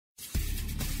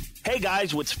Hey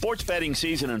guys, with sports betting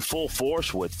season in full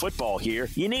force with football here,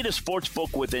 you need a sports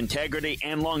book with integrity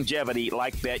and longevity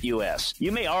like BetUS.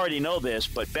 You may already know this,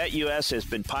 but BetUS has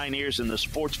been pioneers in the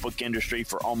sportsbook industry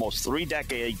for almost 3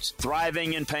 decades,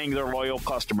 thriving and paying their loyal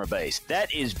customer base.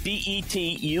 That is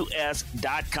BETUS.com,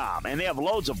 and they have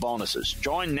loads of bonuses.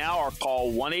 Join now or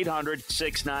call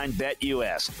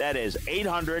 1-800-69-BET-US. That is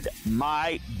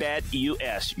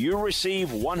 800-MY-BET-US. You receive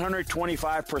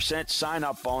 125%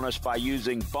 sign-up bonus by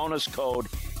using bonus code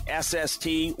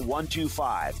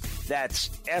SST125. That's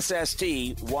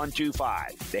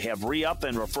SST125. They have re-up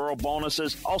and referral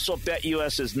bonuses. Also,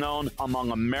 BetUS is known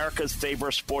among America's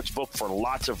favorite sportsbook for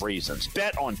lots of reasons.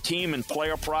 Bet on team and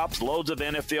player props, loads of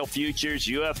NFL futures,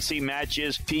 UFC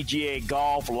matches, PGA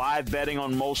golf, live betting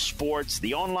on most sports.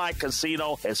 The online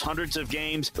casino has hundreds of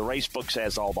games. The racebooks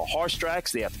has all the horse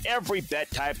tracks. They have every bet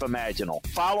type imaginable.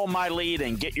 Follow my lead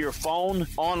and get your phone,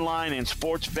 online, and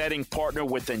sports betting partner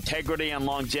with integrity and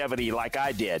longevity like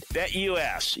I did.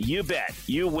 BetUS. You bet.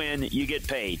 You win. You get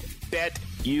paid.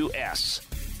 BetUS.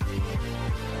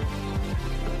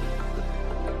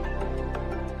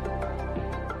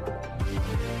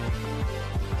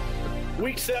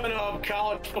 Week 7 of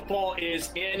college football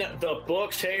is in the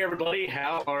books. Hey, everybody.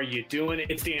 How are you doing?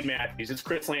 It's Dan Matthews. It's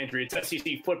Chris Landry. It's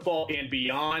SEC football and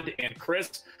beyond. And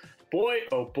Chris, boy,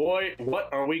 oh boy,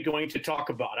 what are we going to talk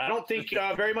about? I don't think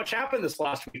very much happened this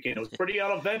last weekend. It was pretty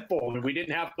uneventful. I mean, we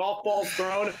didn't have golf balls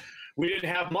thrown. We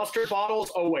didn't have mustard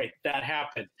bottles. Oh, wait, that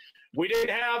happened. We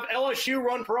didn't have LSU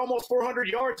run for almost 400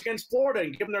 yards against Florida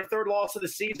and give them their 3rd loss of the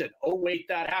season. Oh, wait,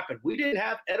 that happened. We didn't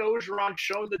have Ed Orgeron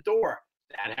showing the door.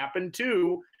 That happened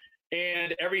too.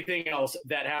 And everything else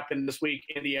that happened this week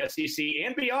in the SEC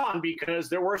and beyond, because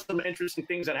there were some interesting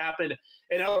things that happened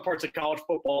in other parts of college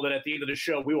football that at the end of the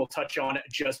show we will touch on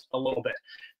just a little bit.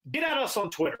 Get at us on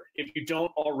Twitter if you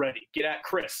don't already. Get at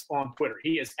Chris on Twitter.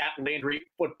 He is at Landry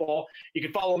Football. You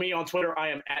can follow me on Twitter. I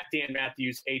am at Dan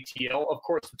Matthews ATL. Of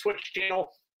course, the Twitch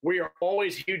channel. We are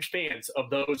always huge fans of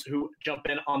those who jump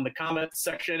in on the comments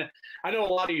section. I know a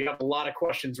lot of you have a lot of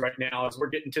questions right now as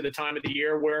we're getting to the time of the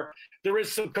year where there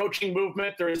is some coaching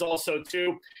movement. There is also,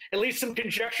 too, at least some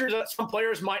conjectures that some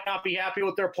players might not be happy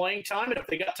with their playing time. And if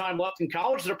they got time left in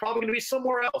college, they're probably going to be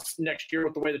somewhere else next year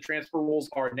with the way the transfer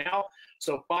rules are now.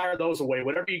 So fire those away.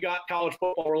 Whatever you got college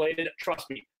football related,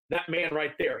 trust me, that man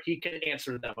right there, he can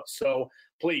answer them. So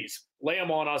please lay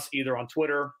them on us either on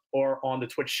Twitter or on the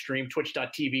Twitch stream,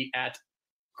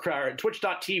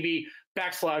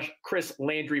 twitch.tv/Chris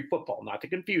Landry Football, not to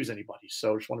confuse anybody.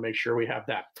 So just want to make sure we have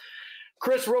that.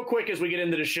 Chris, real quick as we get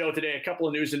into the show today, a couple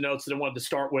of news and notes that I wanted to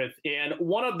start with. And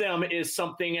one of them is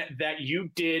something that you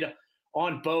did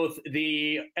on both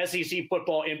the SEC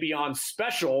football and beyond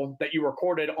special that you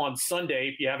recorded on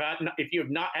Sunday. If you have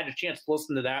not had a chance to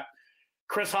listen to that,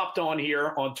 Chris hopped on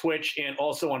here on Twitch and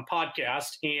also on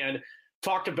podcast and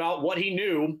talked about what he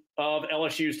knew of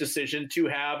LSU's decision to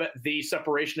have the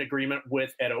separation agreement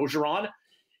with Ed Orgeron.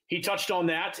 He touched on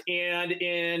that, and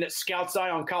in Scout's Eye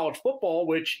on College Football,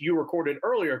 which you recorded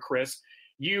earlier, Chris,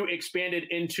 you expanded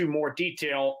into more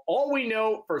detail. All we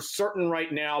know for certain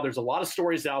right now, there's a lot of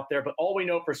stories out there, but all we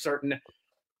know for certain,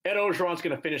 Ed Orgeron's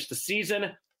going to finish the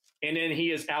season, and then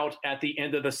he is out at the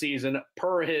end of the season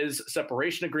per his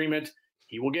separation agreement.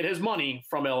 He will get his money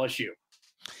from LSU.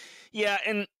 Yeah,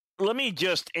 and let me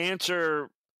just answer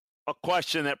a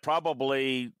question that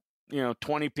probably,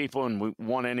 20 people, and we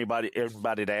want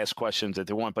everybody to ask questions that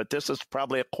they want, but this is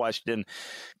probably a question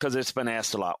because it's been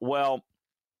asked a lot. Well,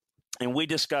 and we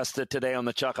discussed it today on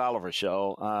the Chuck Oliver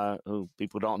Show, who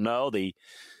people don't know, the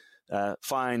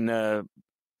fine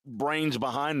brains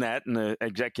behind that, and the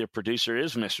executive producer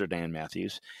is Mr. Dan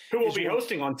Matthews. Who will be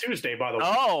hosting on Tuesday, by the way.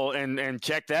 Oh, and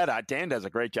check that out. Dan does a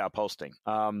great job hosting.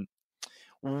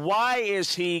 Why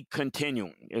is he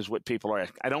continuing is what people are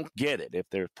asking. I don't get it. If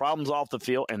there's problems off the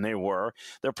field, and there are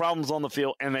problems on the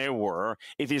field, and there were.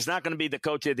 If he's not going to be the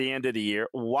coach at the end of the year,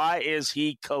 why is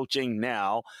he coaching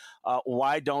now?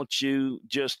 Why don't you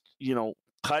just,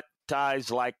 cut ties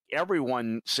like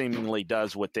everyone seemingly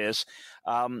does with this?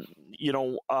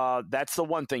 That's the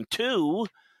one thing. Two,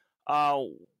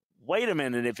 wait a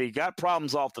minute, if he got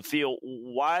problems off the field,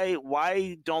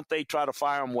 why don't they try to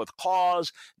fire him with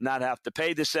cause, not have to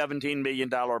pay the $17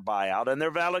 million buyout? And they're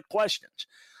valid questions.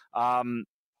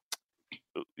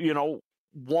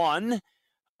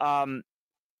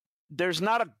 There's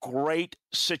not a great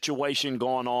situation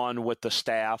going on with the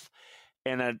staff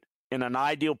and an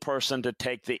ideal person to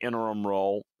take the interim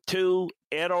role. Two,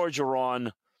 Ed Orgeron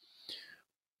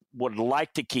would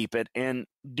like to keep it, and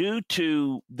due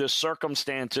to the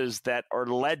circumstances that are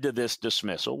led to this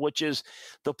dismissal, which is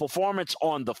the performance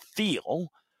on the field,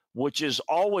 which is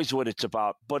always what it's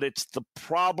about, but it's the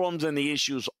problems and the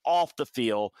issues off the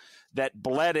field that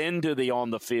bled into the on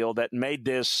the field that made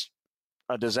this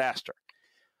a disaster.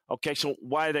 Okay, so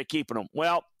why are they keeping them?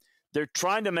 Well, they're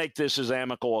trying to make this as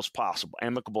amicable as possible.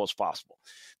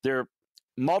 There are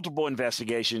multiple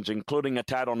investigations, including a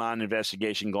Title IX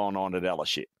investigation going on at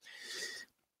LSU.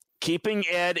 Keeping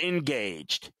Ed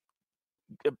engaged,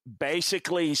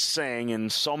 basically saying in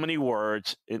so many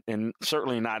words, and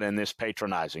certainly not in this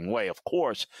patronizing way, of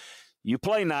course, you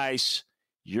play nice,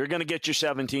 you're going to get your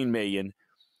 $17 million.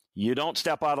 You don't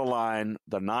step out of line,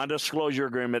 the non-disclosure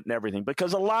agreement and everything,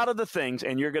 because a lot of the things,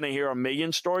 and you're going to hear a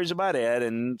million stories about Ed,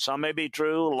 and some may be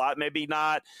true, a lot may be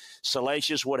not,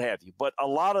 salacious, what have you. But a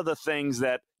lot of the things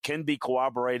that can be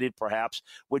corroborated, perhaps,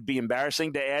 would be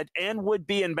embarrassing to Ed and would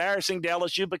be embarrassing to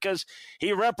LSU because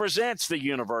he represents the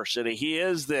university. He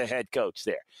is the head coach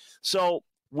there. So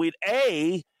we'd,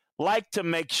 like to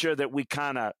make sure that we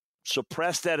kind of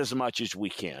suppress that as much as we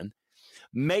can,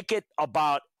 make it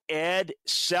about Ed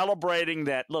celebrating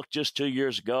that, look, just 2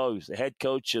 years ago, he was the head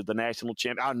coach of the national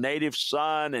champion, our native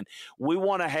son. And we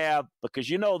want to have, because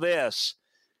you know this,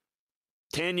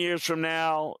 10 years from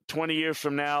now, 20 years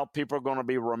from now, people are going to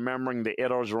be remembering the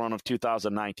Edo's run of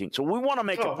 2019. So we want to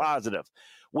make it positive.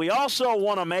 We also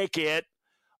want to make it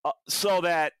so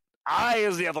that I,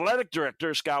 as the athletic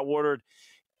director, Scott Woodward,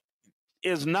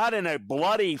 is not in a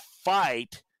bloody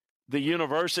fight, the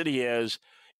university is,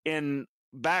 in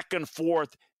back and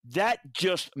forth. That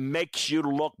just makes you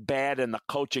look bad in the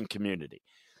coaching community.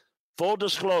 Full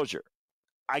disclosure,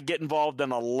 I get involved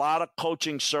in a lot of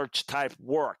coaching search type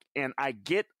work, and I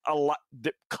get a lot.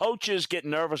 The coaches get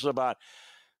nervous about,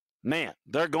 man,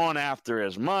 they're going after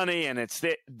his money, and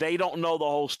they don't know the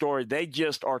whole story. They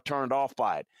just are turned off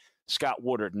by it. Scott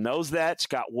Woodward knows that.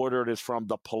 Scott Woodward is from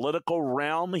the political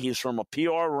realm. He's from a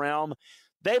PR realm.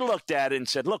 They looked at it and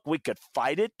said, look, we could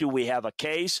fight it. Do we have a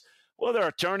case? Well, their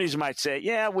attorneys might say,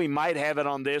 yeah, we might have it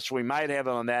on this, we might have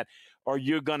it on that. Are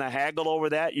you going to haggle over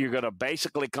that? You're going to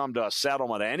basically come to a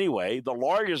settlement anyway. The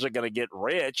lawyers are going to get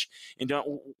rich. And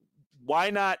why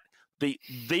not? The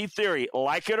theory,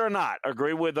 like it or not,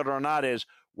 agree with it or not, is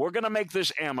we're going to make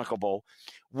this amicable.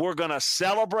 We're going to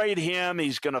celebrate him.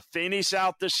 He's going to finish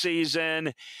out the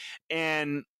season,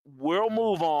 and we'll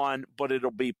move on, but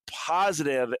it'll be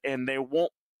positive, and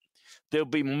there'll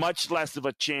be much less of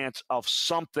a chance of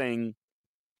something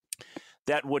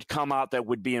that would come out that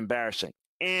would be embarrassing.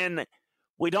 And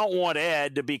we don't want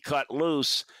Ed to be cut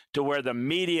loose to where the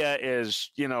media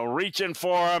is, reaching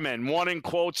for him and wanting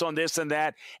quotes on this and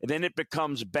that. And then it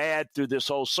becomes bad through this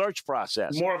whole search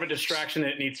process. More of a distraction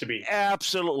than it needs to be.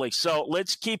 Absolutely. So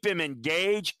let's keep him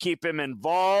engaged, keep him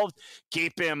involved,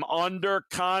 keep him under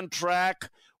contract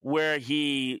where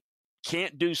he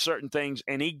can't do certain things,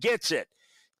 and he gets it.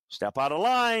 Step out of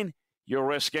line, you're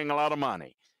risking a lot of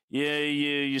money.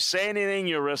 You say anything,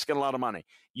 you're risking a lot of money.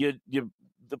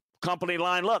 The company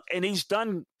line, look, and he's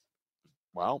done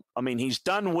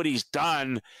what he's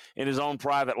done in his own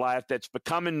private life that's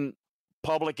becoming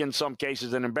public in some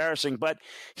cases and embarrassing, but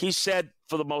he said,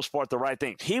 for the most part, the right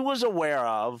thing. He was aware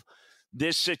of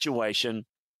this situation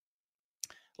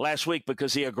last week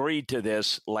because he agreed to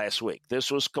this last week.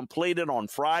 This was completed on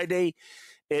Friday.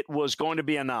 It was going to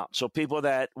be announced. So people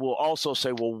that will also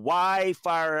say, well, why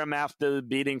fire him after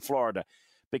beating Florida?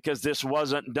 Because this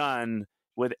wasn't done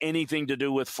with anything to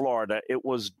do with Florida. It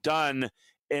was done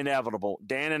inevitable.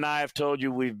 Dan and I have told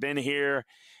you we've been here,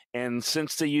 and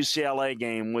since the UCLA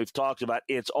game, we've talked about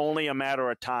it's only a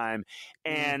matter of time.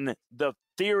 And the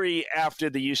theory after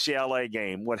the UCLA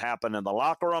game, what happened in the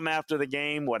locker room after the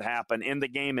game, what happened in the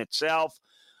game itself,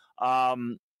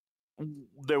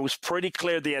 there was pretty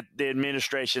clear the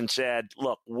administration said,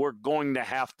 look, we're going to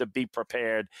have to be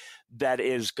prepared. That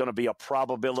is going to be a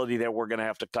probability that we're going to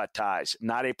have to cut ties,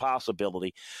 not a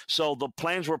possibility. So the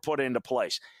plans were put into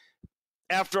place.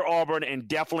 After Auburn and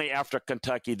definitely after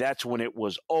Kentucky, that's when it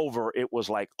was over. It was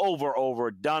like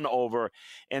over, done over.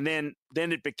 And then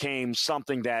it became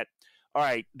something that, all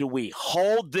right, do we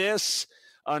hold this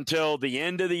until the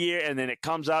end of the year and then it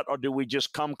comes out, or do we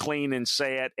just come clean and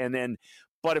say it? And then,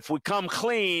 but if we come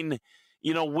clean,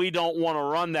 we don't want to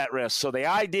run that risk. So the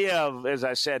idea of, as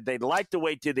I said, they'd like to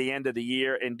wait to the end of the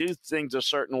year and do things a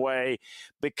certain way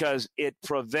because it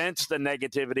prevents the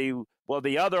negativity. Well,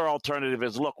 the other alternative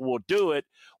is, look, we'll do it,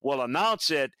 we'll announce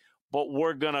it, but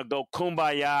we're going to go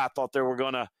kumbaya. I thought they were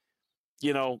going to,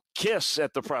 kiss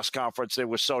at the press conference. They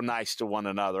were so nice to one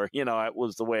another. It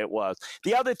was the way it was.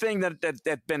 The other thing that's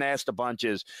been asked a bunch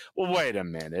is, well, wait a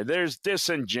minute. There's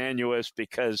disingenuous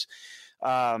because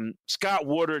Scott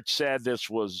Woodward said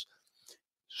this was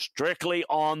strictly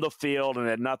on the field and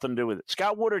had nothing to do with it.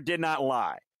 Scott Woodard did not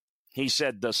lie. He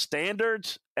said the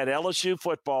standards at LSU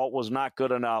football was not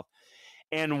good enough.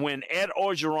 And when Ed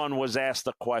Orgeron was asked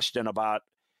the question about,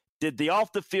 did the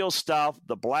off-the-field stuff,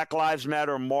 the Black Lives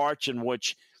Matter march in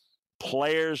which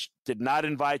players did not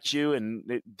invite you,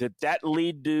 and did that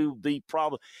lead to the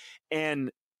problem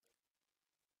and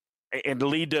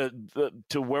lead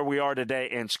to where we are today?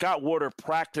 And Scott Woodard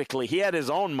practically, he had his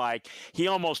own mic. He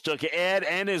almost took Ed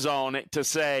and his own to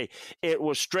say it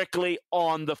was strictly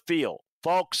on the field.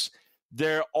 Folks,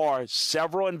 there are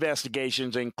several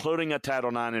investigations, including a Title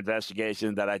IX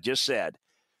investigation that I just said.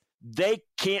 They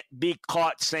can't be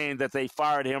caught saying that they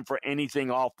fired him for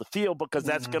anything off the field because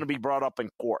that's going to be brought up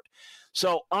in court.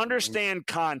 So understand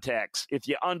context. If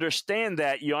you understand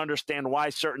that, you understand why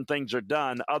certain things are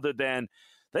done, other than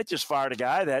they just fired a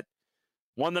guy that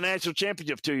won the national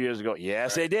championship 2 years ago.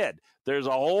 Yes, They did. There's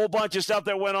a whole bunch of stuff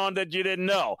that went on that you didn't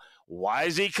know. Why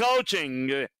is he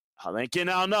coaching? I think you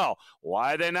now know.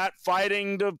 Why are they not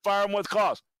fighting to fire him with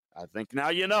cause? I think now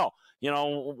you know.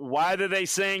 Why are they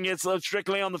saying it's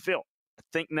strictly on the field? I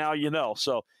think now you know.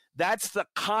 So that's the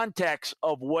context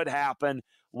of what happened,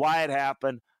 why it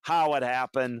happened, how it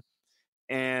happened,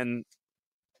 and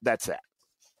that's that.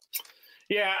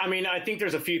 Yeah, I mean, I think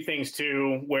there's a few things,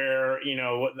 too, where,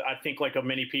 I think like of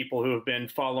many people who have been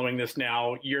following this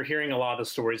now, you're hearing a lot of the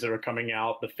stories that are coming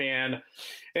out. The fan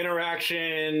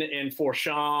interaction in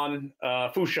Foshan,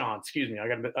 excuse me, I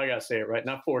gotta say it right,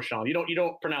 not Foshan. You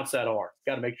don't pronounce that R.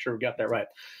 Got to make sure we got that right.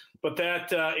 But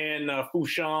that in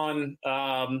Foshan,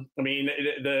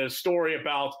 the story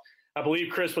about, I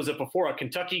believe, Chris, was it before a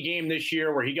Kentucky game this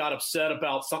year where he got upset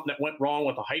about something that went wrong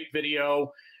with a hype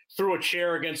video, threw a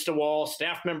chair against a wall,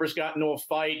 staff members got into a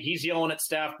fight, he's yelling at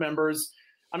staff members.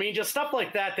 I mean, just stuff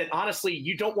like that honestly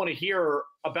you don't want to hear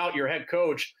about your head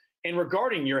coach and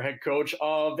regarding your head coach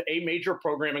of a major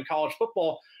program in college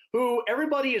football, who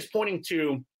everybody is pointing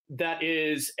to that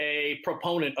is a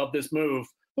proponent of this move.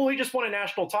 Well, he just won a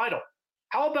national title.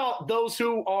 How about those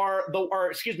who are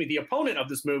the opponent of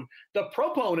this move? The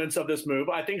proponents of this move,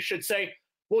 I think, should say,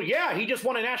 well, yeah, he just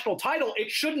won a national title. It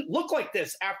shouldn't look like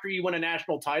this after you win a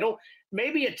national title.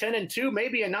 Maybe a 10-2,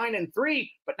 maybe a 9-3,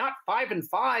 but not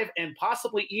 5-5, and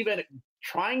possibly even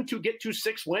trying to get to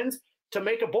 6 wins to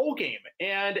make a bowl game.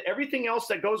 And everything else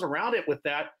that goes around it with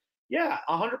that, yeah,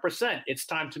 100%. It's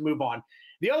time to move on.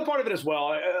 The other part of it as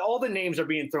well, all the names are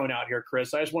being thrown out here,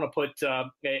 Chris. I just want to put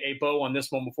a bow on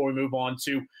this one before we move on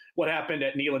to what happened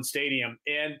at Neyland Stadium.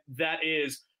 And that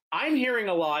is, I'm hearing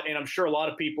a lot, and I'm sure a lot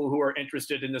of people who are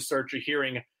interested in this search are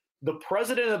hearing, the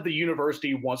president of the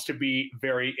university wants to be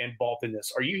very involved in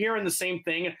this. Are you hearing the same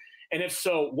thing? And if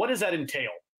so, what does that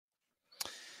entail?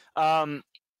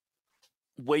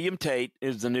 William Tate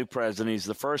is the new president. He's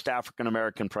the first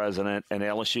African-American president in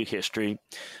LSU history.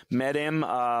 Met him,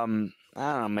 I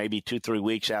don't know, maybe 2-3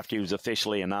 weeks after he was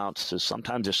officially announced, so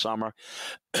sometime this summer.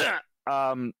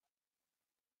 I'll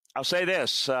say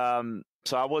this. So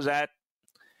I was at,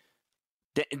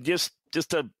 just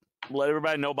to let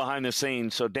everybody know behind the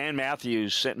scenes. So Dan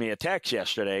Matthews sent me a text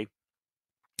yesterday.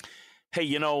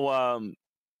 Hey,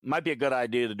 might be a good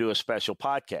idea to do a special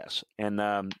podcast. And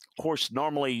of course,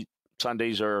 normally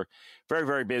Sundays are very,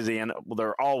 very busy, and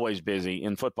they're always busy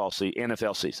in football season,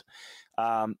 NFL season.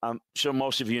 I'm sure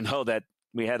most of you know that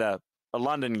we had a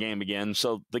London game again,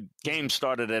 so the game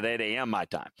started at 8 a.m. my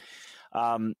time.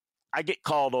 I get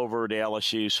called over to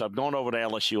LSU, so I'm going over to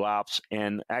LSU Ops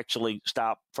and actually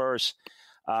stop first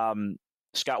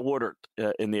Scott Woodard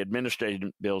in the administrative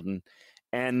building.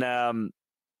 And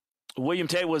William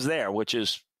Tate was there, which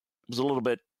was a little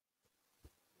bit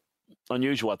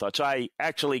unusual, I thought. So I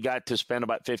actually got to spend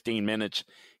about 15 minutes.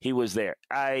 He was there.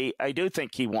 I do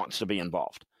think he wants to be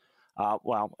involved.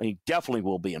 Well, he definitely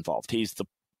will be involved. He's the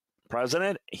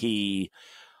president. I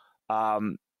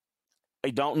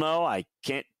don't know. I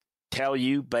can't tell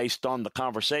you based on the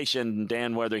conversation,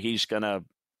 Dan, whether he's going to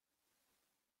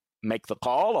make the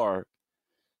call or,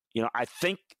 I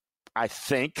think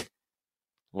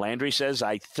Landry says,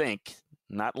 I think,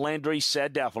 not Landry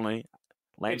said definitely.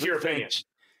 Landry it's your opinion.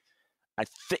 I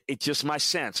think it's just my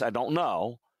sense. I don't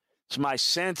know. So my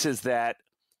sense is that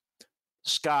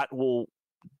Scott will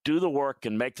do the work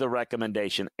and make the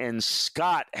recommendation. And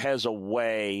Scott has a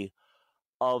way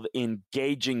of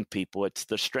engaging people. It's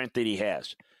the strength that he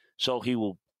has. So he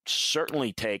will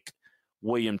certainly take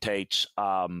William Tate's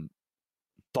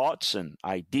thoughts and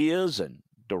ideas and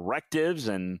directives,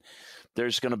 and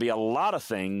there's going to be a lot of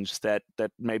things that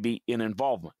may be in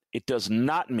involvement. It does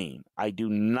not mean, I do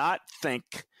not think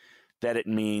that it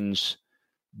means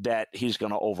that he's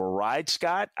going to override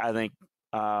Scott. I think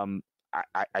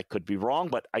I could be wrong,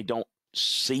 but I don't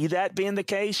see that being the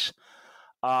case.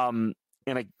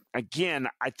 Again,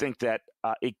 I think that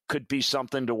it could be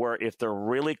something to where if they're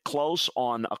really close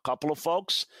on a couple of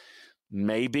folks,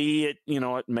 maybe it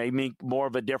may make more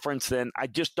of a difference. Than I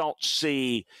just don't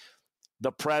see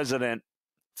the president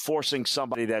forcing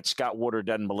somebody that Scott Woodward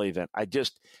doesn't believe in.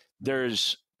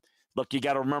 Look, you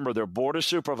got to remember, there are board of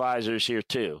supervisors here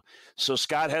too. So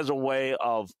Scott has a way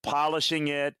of polishing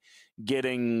it,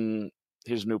 getting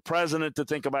his new president to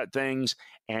think about things.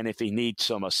 And if he needs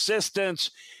some assistance,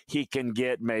 he can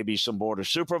get maybe some board of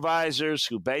supervisors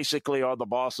who basically are the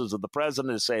bosses of the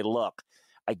president and say, look,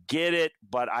 I get it,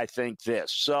 but I think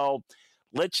this. So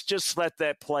let's just let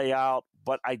that play out.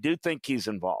 But I do think he's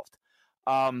involved.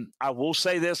 I will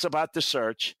say this about the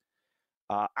search.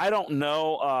 I don't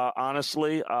know,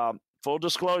 honestly, full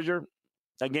disclosure.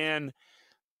 Again,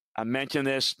 I mentioned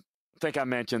this. I think I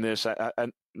mentioned this. I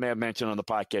may have mentioned on the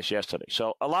podcast yesterday.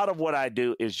 So a lot of what I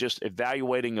do is just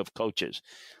evaluating of coaches.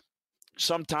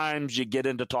 Sometimes you get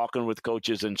into talking with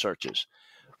coaches in searches.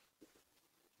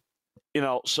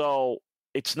 So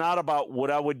it's not about what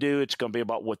I would do. It's going to be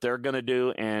about what they're going to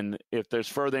do. And if there's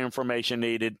further information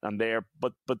needed, I'm there.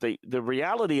 But the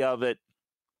reality of it,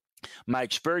 my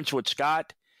experience with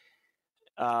Scott,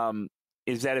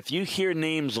 is that if you hear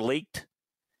names leaked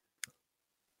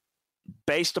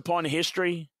based upon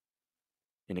history,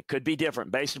 and it could be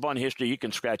different, based upon history, you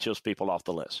can scratch those people off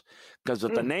the list. Because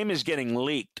if the name is getting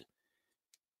leaked,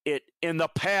 it in the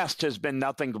past has been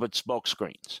nothing but smoke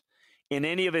screens in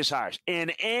any of his hires, in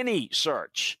any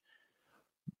search,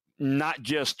 not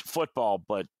just football,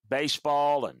 but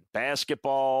baseball and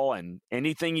basketball and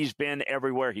anything he's been,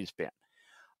 everywhere he's been.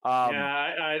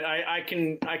 I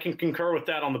can concur with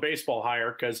that on the baseball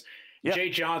hire because Jay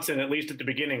Johnson, at least at the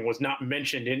beginning, was not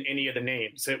mentioned in any of the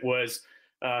names. It was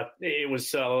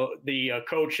the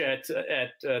coach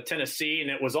at Tennessee,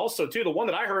 and it was also too the one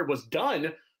that I heard was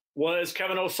done was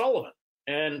Kevin O'Sullivan,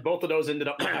 and both of those ended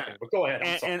up not happening. But go ahead.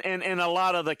 And a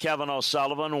lot of the Kevin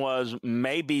O'Sullivan was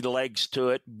maybe legs to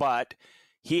it, but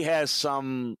he has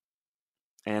some.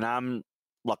 And I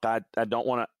don't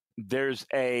want to. There's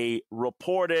a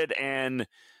reported and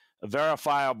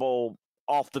verifiable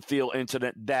off the field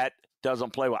incident that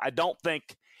doesn't play well. I don't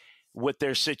think with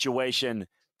their situation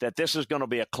that this is going to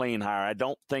be a clean hire. I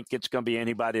don't think it's going to be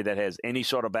anybody that has any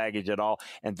sort of baggage at all.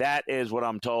 And that is what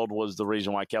I'm told was the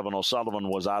reason why Kevin O'Sullivan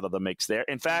was out of the mix there.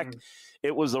 In fact,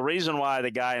 it was the reason why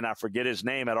the guy, and I forget his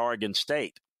name, at Oregon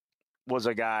State was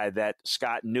a guy that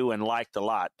Scott knew and liked a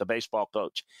lot, the baseball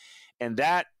coach. And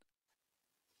that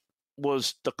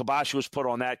was the kibosh was put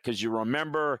on that because you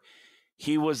remember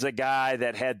he was the guy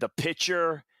that had the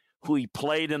pitcher who he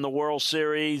played in the World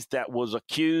Series that was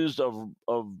accused of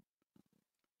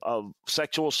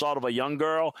sexual assault of a young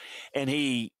girl, and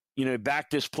he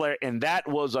backed this player, and that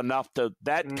was enough to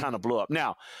kind of blew up.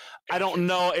 Now, I don't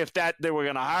know if they were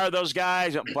going to hire those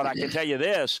guys, but I can tell you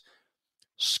this: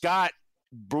 Scott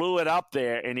blew it up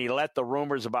there, and he let the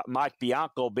rumors about Mike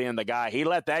Bianco being the guy. He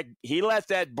let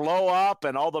that blow up,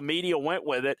 and all the media went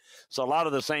with it. So a lot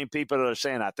of the same people that are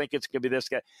saying, I think it's going to be this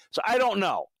guy. So I don't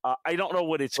know. I don't know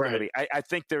what it's going to be. I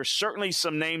think there's certainly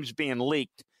some names being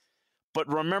leaked.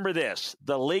 But remember this,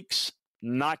 the leak's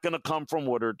not going to come from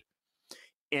Woodward.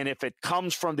 And if it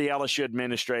comes from the LSU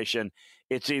administration,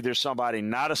 it's either somebody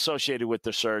not associated with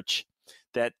the search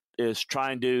that is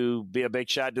trying to be a big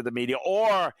shot to the media,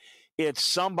 or it's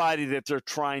somebody that they're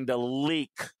trying to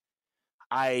leak.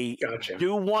 I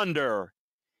do wonder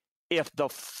if the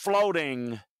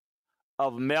floating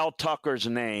of Mel Tucker's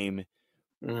name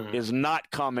is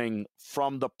not coming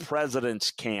from the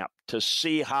president's camp to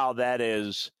see how that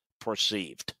is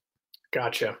perceived.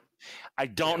 Gotcha. I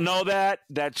don't know that.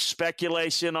 That's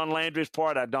speculation on Landry's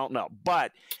part. I don't know.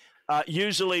 But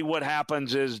usually what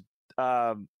happens is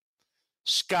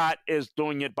Scott is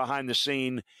doing it behind the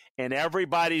scene, and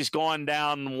everybody's going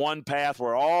down one path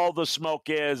where all the smoke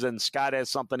is, and Scott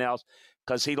has something else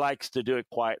because he likes to do it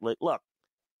quietly. Look,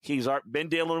 he's been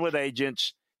dealing with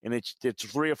agents, and it's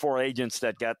 3 or 4 agents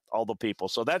that got all the people.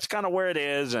 So that's kind of where it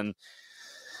is. And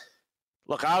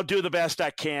look, I'll do the best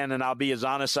I can, and I'll be as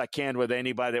honest as I can with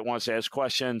anybody that wants to ask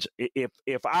questions.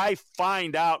 If I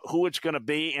find out who it's going to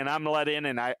be, and I'm let in,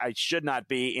 and I should not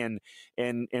be and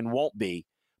won't be,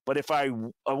 but if I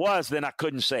was, then I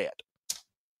couldn't say it.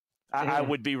 I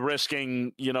would be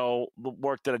risking, the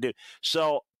work that I do.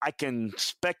 So I can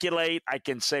speculate. I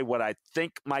can say what I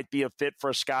think might be a fit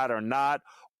for Scott or not,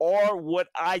 or what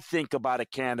I think about a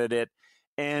candidate.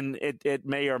 And it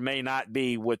may or may not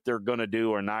be what they're going to do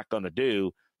or not going to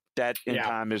do. That in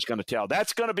time is going to tell.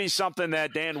 That's going to be something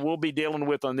that, Dan, we'll be dealing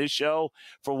with on this show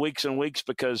for weeks and weeks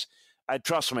because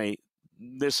trust me,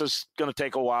 this is going to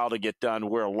take a while to get done.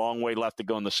 We're a long way left to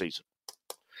go in the season.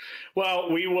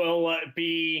 Well, we will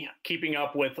be keeping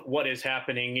up with what is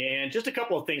happening. And just a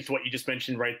couple of things to what you just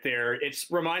mentioned right there. It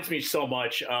reminds me so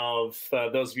much of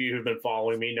those of you who've been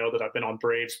following me know that I've been on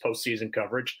Braves postseason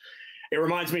coverage. It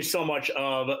reminds me so much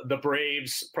of the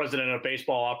Braves president of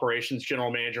baseball operations,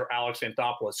 general manager Alex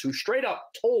Anthopoulos, who straight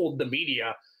up told the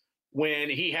media when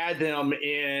he had them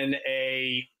in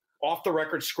a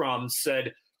off-the-record scrum,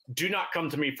 said, do not come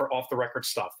to me for off-the-record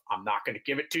stuff. I'm not going to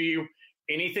give it to you.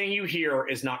 Anything you hear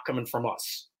is not coming from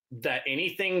us. That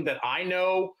anything that I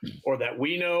know or that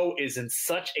we know is in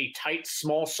such a tight,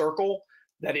 small circle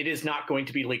that it is not going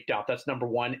to be leaked out. That's number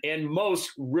one. And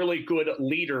most really good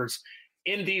leaders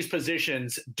in these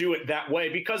positions do it that way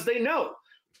because they know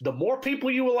the more people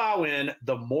you allow in,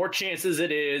 the more chances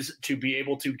it is to be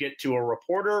able to get to a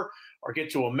reporter or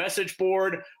get to a message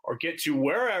board or get to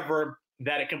wherever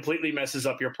that it completely messes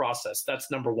up your process. That's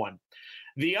number one.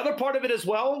 The other part of it as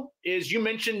well is you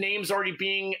mentioned names already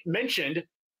being mentioned.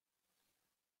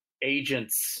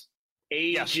 Agents,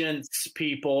 Yes.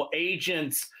 people,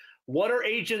 agents. What are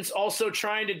agents also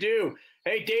trying to do?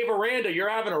 Hey, Dave Aranda, you're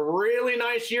having a really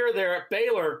nice year there at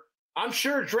Baylor. I'm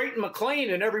sure Drayton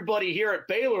McClain and everybody here at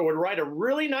Baylor would write a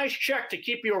really nice check to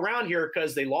keep you around here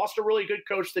because they lost a really good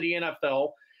coach to the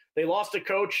NFL. They lost a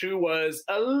coach who was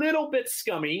a little bit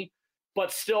scummy,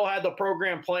 but still had the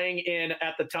program playing in,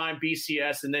 at the time,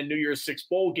 BCS and then New Year's Six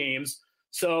bowl games.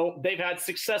 So they've had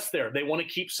success there. They want to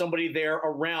keep somebody there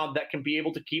around that can be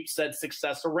able to keep said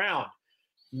success around.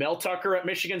 Mel Tucker at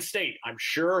Michigan State. I'm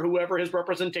sure whoever his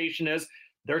representation is,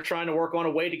 they're trying to work on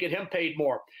a way to get him paid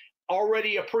more.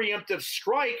 Already a preemptive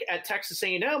strike at Texas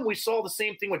A&M. We saw the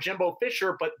same thing with Jimbo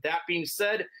Fisher, but that being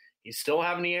said, he's still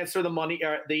having to answer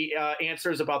the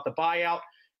answers about the buyout.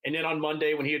 And then on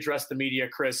Monday, when he addressed the media,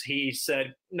 Chris, he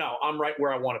said, no, I'm right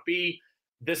where I want to be.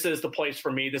 This is the place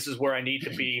for me. This is where I need to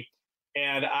be.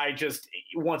 And I just,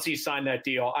 once he signed that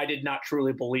deal, I did not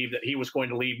truly believe that he was going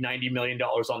to leave $90 million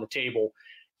on the table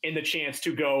in the chance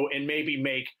to go and maybe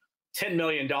make $10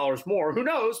 million more. Who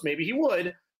knows? Maybe he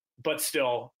would, but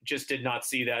still just did not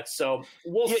see that. So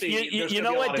we'll see. You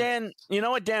know what, Dan?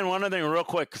 One other thing real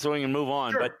quick so we can move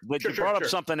on. Sure, but you brought up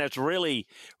something that's really,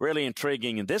 really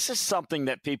intriguing. And this is something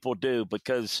that people do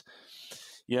because,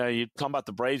 you talk about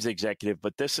the Braves executive,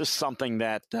 but this is something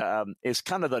that is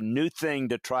kind of the new thing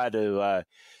to try to,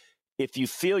 if you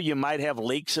feel you might have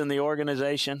leaks in the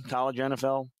organization, college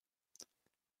NFL,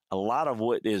 a lot of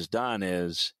what is done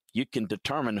is you can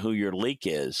determine who your leak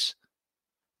is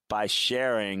by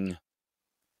sharing,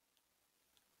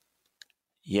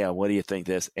 what do you think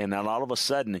this? And then all of a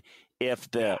sudden,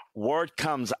 if the word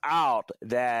comes out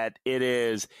that it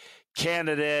is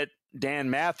candidate Dan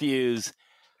Matthews,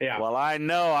 well, I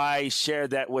know I shared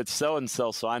that with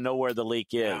so-and-so, so I know where the leak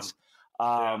is.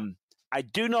 I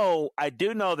do know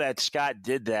that Scott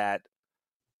did that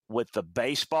with the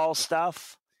baseball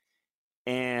stuff,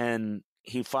 and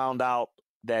he found out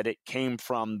that it came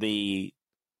from the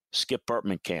Skip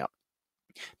Bertman camp.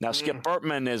 Now, Skip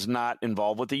Bertman is not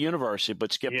involved with the university,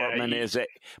 but Skip Bertman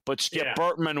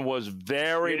Bertman was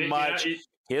very much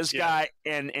his guy,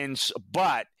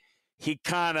 but he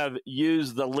kind of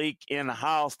used the leak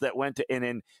in-house that went to, and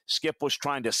then Skip was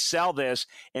trying to sell this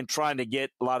and trying to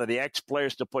get a lot of the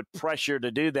ex-players to put pressure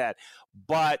to do that.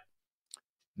 But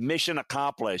mission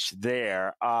accomplished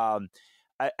there.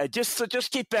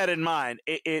 Just keep that in mind.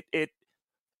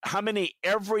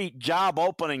 Every job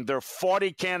opening, there are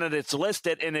 40 candidates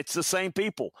listed, and it's the same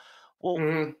people.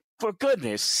 Well, for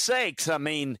goodness sakes, I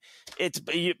mean, it's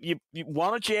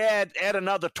why don't you add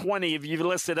another 20 if you've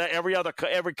listed every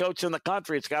coach in the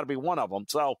country? It's got to be one of them.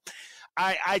 So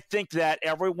I think that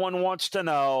everyone wants to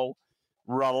know,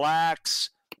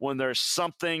 relax, when there's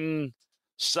something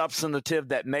substantive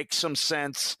that makes some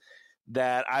sense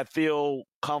that I feel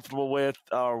comfortable with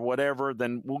or whatever,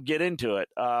 then we'll get into it.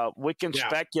 We can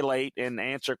speculate and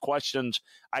answer questions.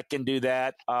 I can do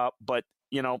that. But,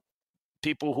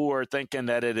 people who are thinking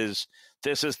that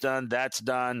this is done, that's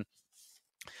done,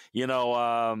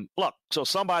 look, so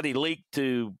somebody leaked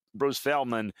to Bruce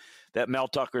Feldman that Mel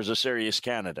Tucker is a serious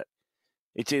candidate.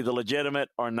 It's either legitimate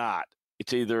or not.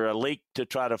 It's either a leak to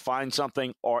try to find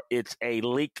something or it's a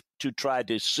leak to try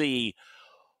to see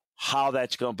how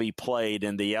that's going to be played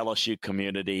in the LSU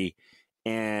community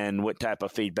and what type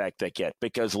of feedback they get.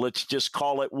 Because let's just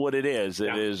call it what it is.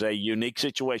 It is a unique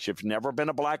situation. If you've never been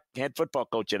a black head football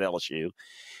coach at LSU,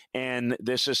 and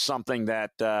this is something that,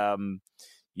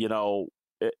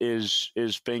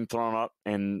 is being thrown up.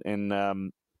 And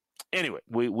anyway,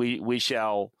 we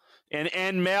shall.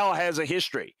 And Mel has a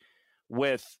history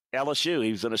with LSU.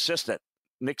 He was an assistant.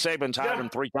 Nick Saban's hired him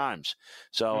 3 times.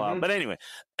 So, but anyway,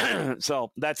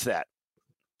 so that's that.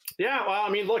 Yeah, well, I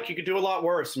mean, look, you could do a lot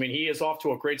worse. I mean, he is off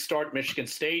to a great start at Michigan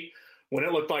State when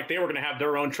it looked like they were going to have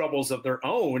their own troubles of their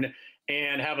own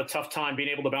and have a tough time being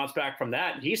able to bounce back from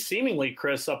that. And he's seemingly,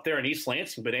 Chris, up there in East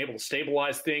Lansing, been able to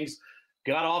stabilize things,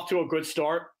 got off to a good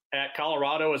start at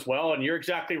Colorado as well. And you're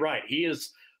exactly right. He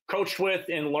is coached with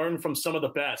and learned from some of the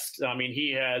best. I mean,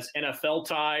 he has NFL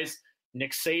ties.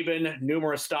 Nick Saban,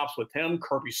 numerous stops with him.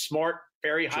 Kirby Smart,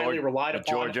 very highly relied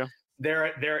upon. Georgia.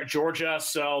 They're at Georgia.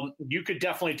 So you could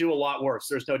definitely do a lot worse.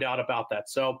 There's no doubt about that.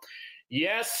 So,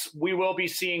 yes, we will be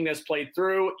seeing this played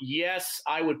through. Yes,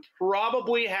 I would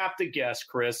probably have to guess,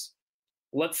 Chris,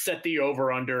 let's set the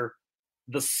over-under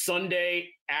the Sunday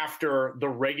after the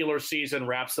regular season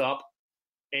wraps up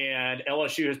and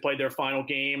LSU has played their final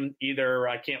game. Either,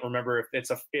 I can't remember if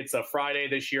it's a Friday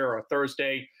this year or a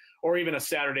Thursday or even a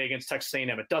Saturday against Texas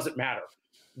A&M. It doesn't matter.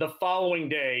 The following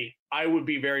day, I would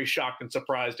be very shocked and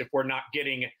surprised if we're not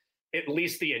getting at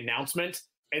least the announcement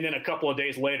and then a couple of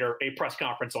days later, a press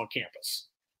conference on campus.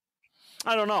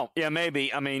 I don't know. Yeah,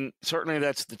 maybe. I mean, certainly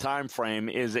that's the time frame.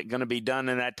 Is it going to be done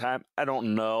in that time? I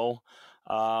don't know.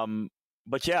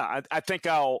 But, yeah, I think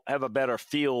I'll have a better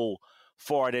feel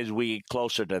for it as we get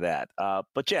closer to that.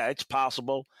 But, yeah, it's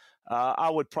possible. I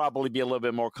would probably be a little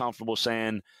bit more comfortable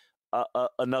saying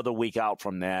another week out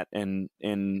from that and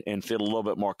feel a little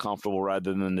bit more comfortable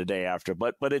rather than the day after.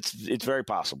 But it's very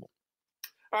possible.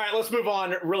 All right, let's move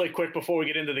on really quick before we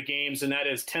get into the games, and that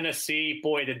is Tennessee.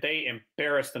 Boy, did they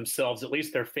embarrass themselves, at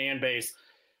least their fan base.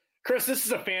 Chris, this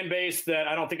is a fan base that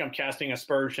I don't think I'm casting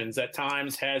aspersions. At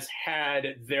times has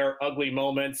had their ugly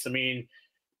moments. I mean,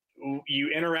 you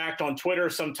interact on Twitter,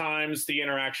 sometimes the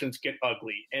interactions get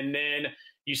ugly. And then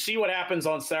you see what happens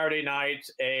on Saturday night,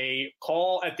 a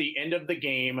call at the end of the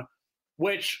game,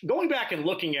 which, going back and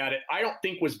looking at it, I don't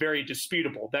think was very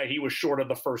disputable that he was short of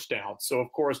the first down. So,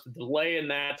 of course, the delay in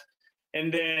that.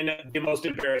 And then the most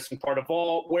embarrassing part of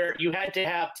all, where you had to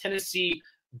have Tennessee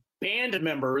band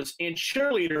members and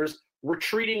cheerleaders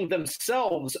retreating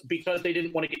themselves because they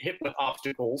didn't want to get hit with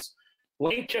obstacles.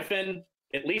 Lane Kiffin,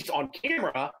 at least on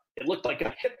camera, it looked like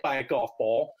got hit by a golf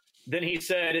ball. Then he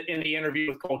said in the interview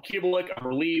with Cole Kubelik, I'm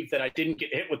relieved that I didn't get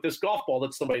hit with this golf ball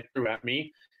that somebody threw at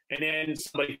me. And then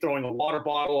somebody throwing a water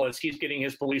bottle as he's getting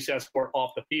his police escort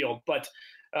off the field. But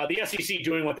the SEC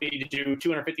doing what they need to do,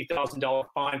 $250,000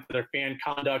 fine for their fan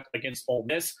conduct against Ole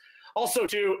Miss. Also,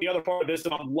 too, the other part of this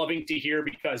that I'm loving to hear,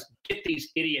 because get these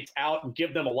idiots out and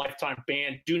give them a lifetime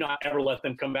ban. Do not ever let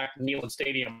them come back to Neyland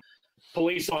Stadium.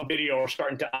 Police on video are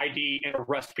starting to ID and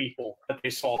arrest people that they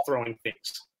saw throwing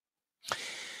things.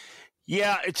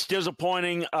 Yeah, it's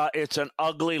disappointing. It's an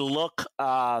ugly look.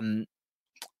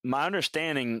 My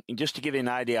understanding, just to give you an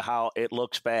idea how it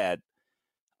looks bad,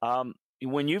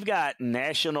 when you've got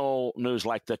national news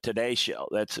like the Today Show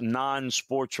that's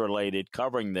non-sports related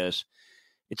covering this,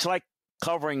 it's like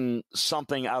covering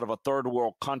something out of a third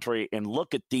world country, and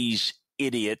look at these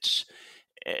idiots,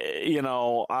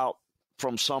 out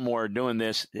from somewhere doing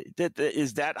this.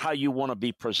 Is that how you want to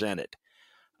be presented?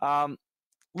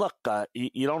 Look,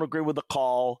 you don't agree with the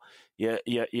call.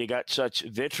 You got such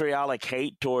vitriolic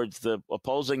hate towards the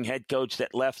opposing head coach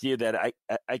that left you that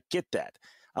I get that.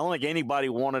 I don't think anybody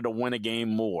wanted to win a game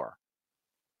more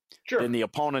than the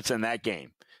opponents in that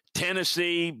game.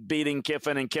 Tennessee beating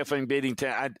Kiffin and Kiffin beating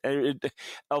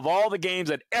of all the games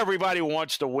that everybody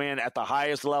wants to win at the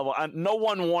highest level, no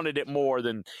one wanted it more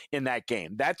than in that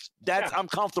game. I'm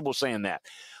comfortable saying that.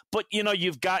 But,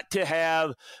 you've got to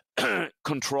have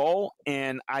control,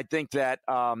 and I think that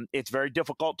it's very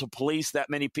difficult to police that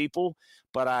many people.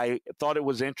 But I thought it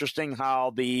was interesting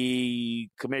how the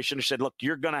commissioner said, look,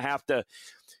 you're going to have to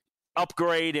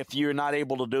upgrade if you're not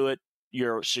able to do it.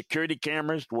 Your security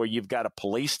cameras, where you've got to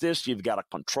police this, you've got to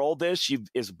control this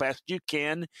as best you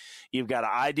can. You've got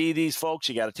to ID these folks.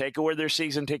 You got to take away their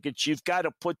season tickets. You've got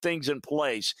to put things in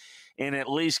place and at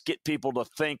least get people to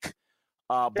think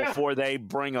before they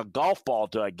bring a golf ball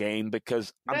to a game,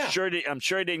 because I'm sure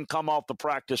he didn't come off the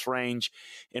practice range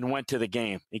and went to the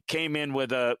game. He came in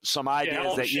with some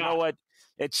ideas that, you know what,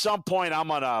 at some point I'm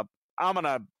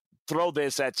gonna throw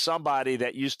this at somebody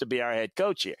that used to be our head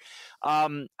coach here.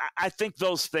 I think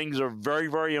those things are very,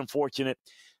 very unfortunate.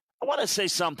 I want to say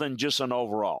something just on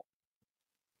overall.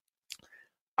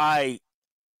 I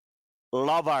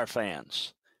love our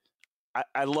fans.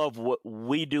 I love what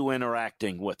we do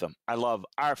interacting with them. I love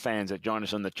our fans that join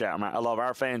us in the chat. I love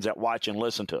our fans that watch and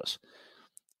listen to us.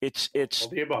 It's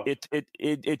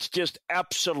just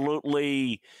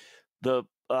absolutely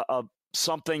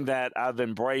something that I've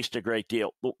embraced a great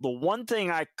deal. The one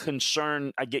thing I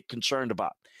get concerned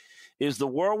about is the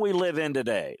world we live in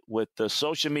today with the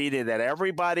social media, that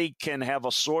everybody can have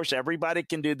a source, everybody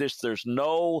can do this. There's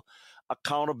no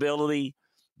accountability.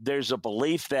 There's a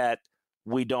belief that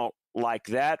we don't like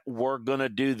that, we're going to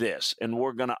do this, and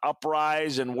we're going to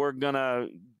uprise, and we're going to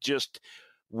just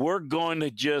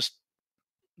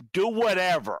do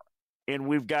whatever. And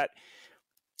we've got,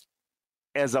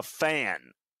 as a fan,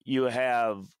 you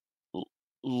have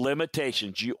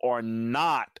limitations. You are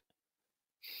not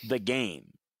the game.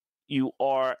 You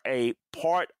are a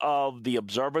part of the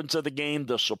observance of the game,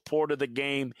 the support of the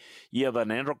game. You have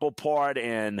an integral part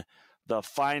in the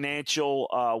financial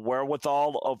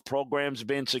wherewithal of programs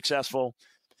being successful.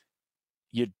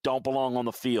 You don't belong on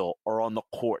the field or on the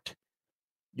court.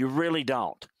 You really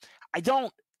don't. I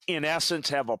don't, in essence,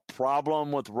 have a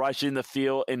problem with rushing the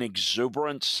field and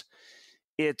exuberance.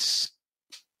 It's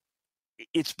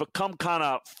become kind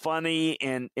of funny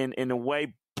in a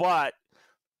way, but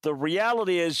the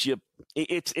reality is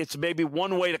it's maybe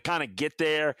one way to kind of get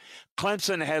there.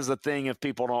 Clemson has a thing, if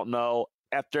people don't know,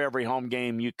 after every home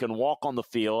game, you can walk on the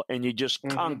field and you just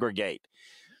congregate.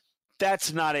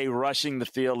 That's not a rushing the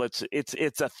field.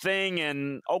 It's a thing,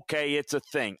 and okay, it's a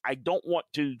thing. I don't want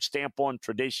to stamp on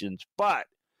traditions, but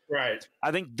right.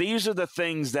 I think these are the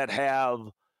things that have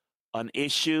an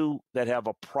issue, that have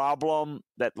a problem,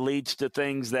 that leads to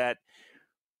things that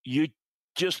you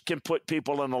just can put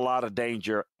people in a lot of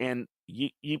danger. And you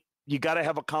got to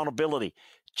have accountability.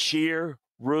 Cheer,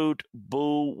 root,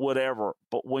 boo, whatever.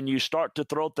 But when you start to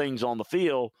throw things on the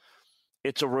field,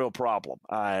 it's a real problem.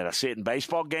 I see it in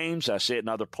baseball games. I see it in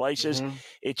other places.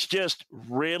 It's just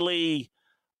really,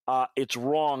 it's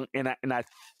wrong. And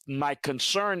my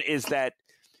concern is that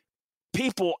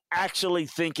people actually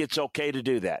think it's okay to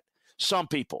do that. Some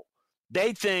people,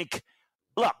 they think,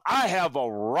 look, I have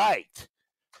a right.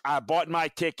 I bought my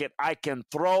ticket. I can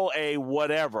throw a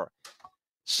whatever.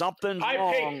 Something's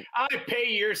wrong. I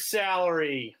pay your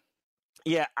salary.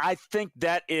 Yeah, I think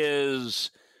that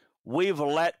is, we've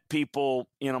let people,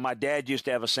 my dad used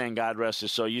to have a saying, God rest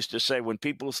his soul, used to say, when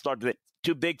people start to get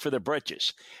too big for their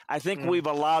britches, I think we've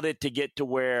allowed it to get to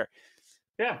where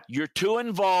you're too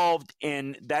involved,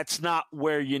 and that's not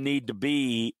where you need to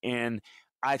be. And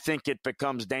I think it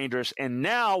becomes dangerous. And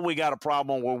now we got a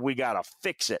problem where we got to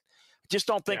fix it. Just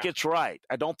don't think it's right.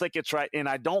 I don't think it's right. And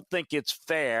I don't think it's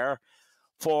fair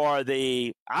for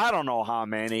I don't know how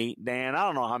many, Dan, I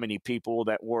don't know how many people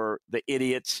that were the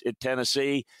idiots at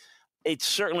Tennessee. It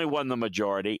certainly wasn't the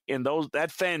majority. And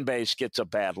that fan base gets a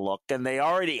bad look. And they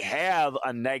already have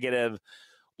a negative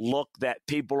look that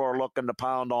people are looking to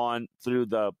pound on through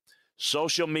the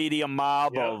social media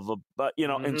mob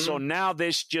and so now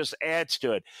this just adds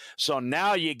to it. So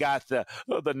now you got the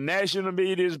national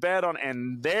media is bad on,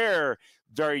 and they're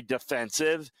very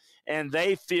defensive, and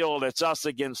they feel it's us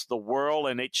against the world,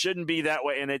 and it shouldn't be that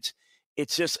way. And it's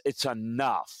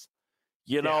enough.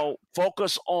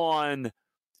 Focus on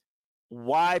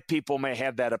why people may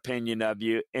have that opinion of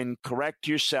you and correct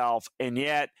yourself. And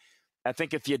yet, I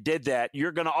think if you did that,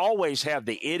 you're going to always have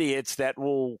the idiots that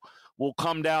will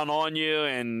come down on you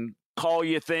and call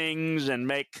you things and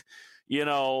make,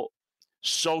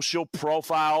 social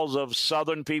profiles of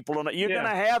Southern people. And you're going to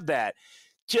have that.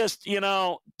 Just,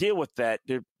 deal with that.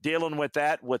 They're dealing with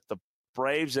that with the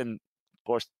Braves. And, of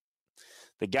course,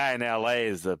 the guy in L.A.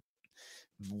 is the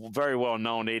very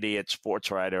well-known idiot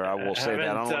sports writer. I will say that.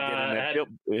 I don't want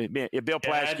to get in there. Bill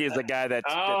Plaschke is the guy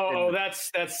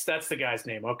that's that's the guy's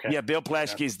name. Okay. Yeah, Bill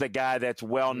Plaschke is the guy that's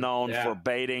well-known for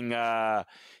baiting.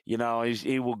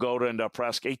 He will go into a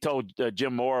press. He told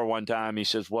Jim Mora one time, he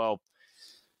says, well,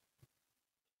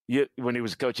 when he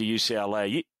was coach of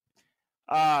UCLA,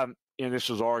 this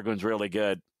was Oregon's really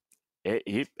good.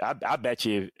 I bet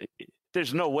you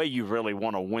there's no way you really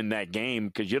want to win that game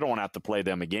because you don't want to have to play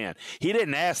them again. He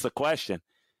didn't ask the question.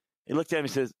 He looked at him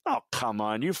and says, oh, come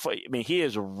on. He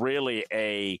is really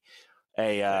a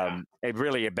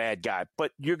really a bad guy.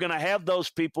 But you're going to have those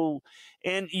people,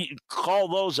 and you call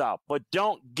those out. But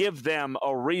don't give them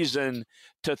a reason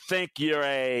to think you're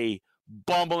a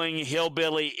bumbling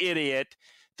hillbilly idiot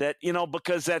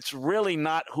because that's really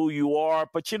not who you are.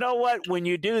 But you know what? When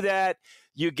you do that,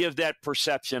 you give that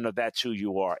perception of that's who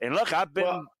you are. And look, I've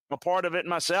been a part of it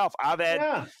myself.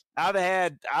 I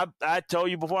told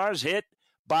you before, I was hit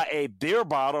by a beer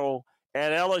bottle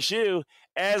at LSU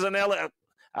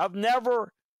I've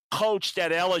never coached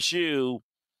at LSU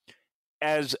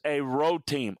as a road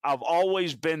team. I've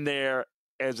always been there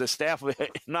as a staff,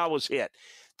 and I was hit.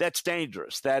 That's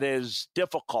dangerous. That is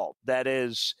difficult. That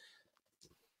is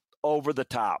over the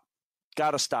top.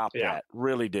 Got to stop that.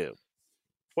 Really do.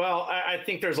 Well, I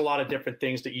think there's a lot of different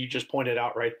things that you just pointed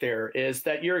out right there. Is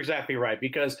that you're exactly right,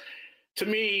 because to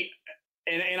me,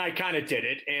 and I kind of did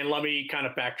it, and let me kind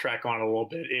of backtrack on it a little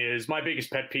bit, is my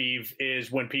biggest pet peeve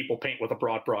is when people paint with a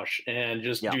broad brush and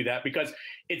just do that, because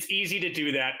it's easy to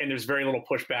do that and there's very little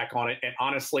pushback on it. And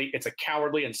honestly, it's a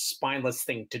cowardly and spineless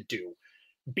thing to do.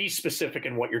 Be specific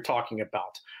in what you're talking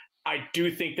about. I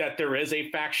do think that there is a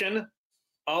faction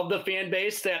of the fan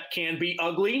base that can be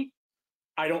ugly.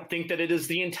 I don't think that it is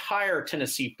the entire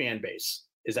Tennessee fan base.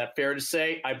 Is that fair to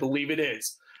say? I believe it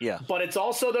is. Yeah. But it's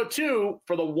also, though, too,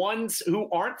 for the ones who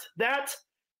aren't that,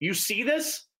 you see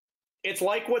this, it's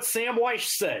like what Sam Weiss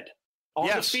said on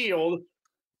the field.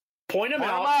 Point them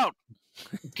out.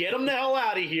 Get them the hell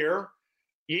out of here.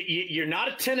 You're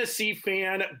not a Tennessee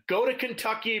fan. Go to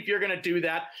Kentucky if you're going to do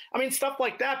that. I mean, stuff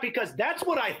like that, because that's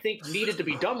what I think needed to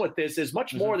be done with this is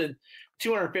much more than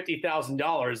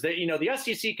 $250,000.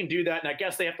 The SEC can do that, and I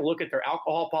guess they have to look at their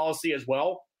alcohol policy as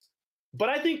well. But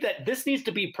I think that this needs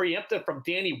to be preemptive from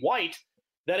Danny White,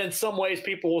 that in some ways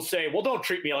people will say, well, don't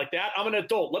treat me like that. I'm an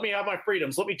adult. Let me have my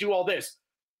freedoms. Let me do all this.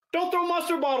 Don't throw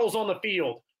mustard bottles on the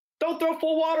field. Don't throw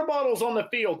full water bottles on the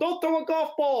field. Don't throw a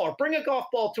golf ball or bring a golf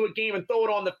ball to a game and throw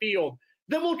it on the field.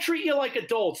 Then we'll treat you like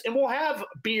adults, and we'll have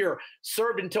beer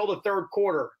served until the third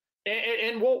quarter.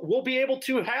 And we'll be able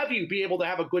to have you be able to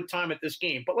have a good time at this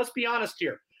game. But let's be honest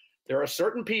here. There are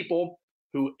certain people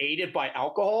who aided by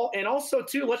alcohol. And also,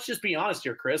 too, let's just be honest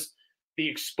here, Chris. The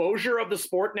exposure of the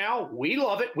sport now, we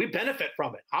love it. We benefit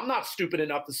from it. I'm not stupid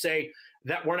enough to say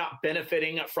that we're not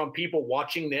benefiting from people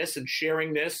watching this and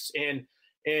sharing this and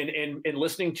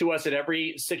listening to us at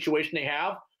every situation they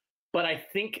have. But I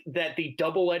think that the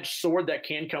double-edged sword that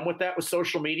can come with that with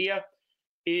social media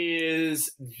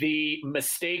is the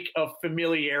mistake of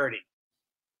familiarity,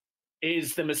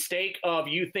 is the mistake of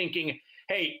you thinking,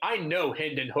 hey, I know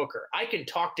Hendon Hooker. I can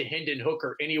talk to Hendon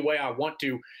Hooker any way I want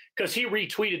to because he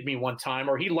retweeted me one time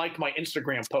or he liked my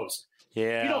Instagram post.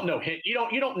 Yeah. You don't know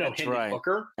Hendon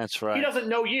Hooker. That's right. He doesn't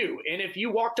know you. And if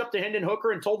you walked up to Hendon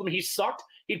Hooker and told him he sucked,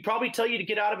 he'd probably tell you to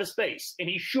get out of his face, and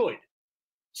he should.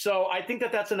 So I think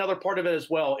that that's another part of it as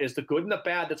well, is the good and the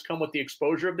bad that's come with the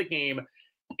exposure of the game.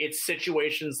 It's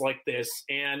situations like this.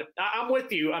 And I'm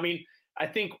with you. I mean, I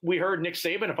think we heard Nick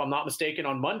Saban, if I'm not mistaken,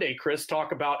 on Monday, Chris,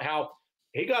 talk about how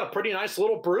he got a pretty nice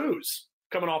little bruise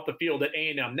coming off the field at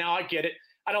A&M. Now, I get it.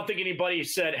 I don't think anybody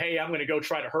said, hey, I'm going to go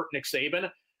try to hurt Nick Saban.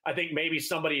 I think maybe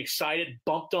somebody excited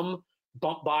bumped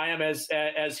by him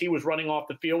as he was running off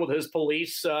the field with his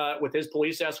police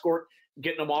escort,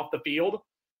 getting him off the field.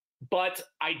 But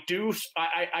I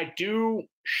do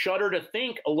shudder to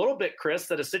think a little bit, Chris,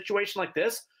 that a situation like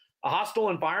this, a hostile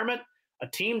environment, a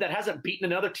team that hasn't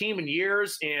beaten another team in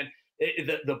years, and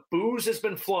the booze has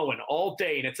been flowing all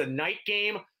day, and it's a night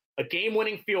game, a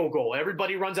game-winning field goal.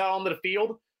 Everybody runs out onto the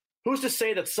field. Who's to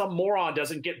say that some moron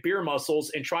doesn't get beer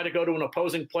muscles and try to go to an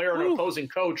opposing player or an opposing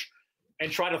coach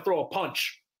and try to throw a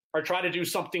punch or try to do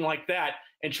something like that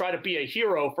and try to be a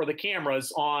hero for the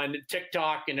cameras on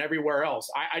TikTok and everywhere else?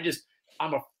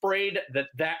 I'm afraid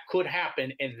that could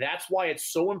happen, and that's why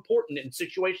it's so important in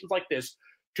situations like this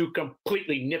to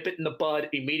completely nip it in the bud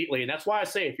immediately. And that's why I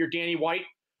say, if you're Danny White,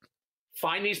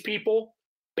 find these people,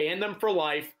 ban them for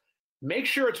life, make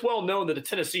sure it's well known to the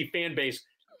Tennessee fan base,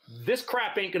 this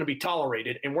crap ain't going to be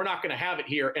tolerated, and we're not going to have it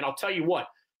here. And I'll tell you what,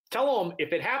 tell them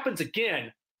if it happens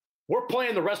again, we're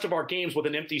playing the rest of our games with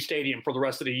an empty stadium for the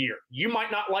rest of the year. You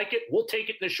might not like it. We'll take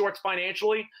it in the shorts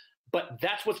financially, but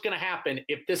that's what's going to happen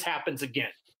if this happens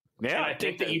again. Yeah, and I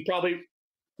think that you probably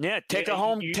take a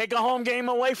home game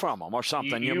away from them or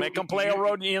something. You make them play a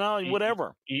road,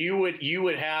 whatever. You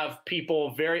would have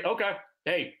people very okay.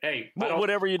 Hey,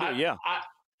 whatever you do,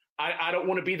 I don't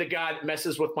want to be the guy that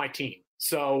messes with my team.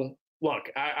 So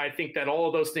look, I think that all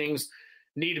of those things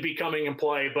need to be coming in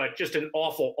play, but just an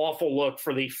awful, awful look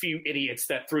for the few idiots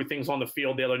that threw things on the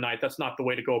field the other night. That's not the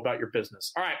way to go about your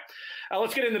business. All right,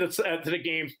 let's get into the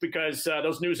games, because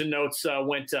those news and notes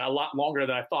went a lot longer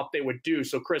than I thought they would do.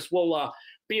 So, Chris, we'll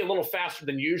be a little faster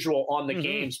than usual on the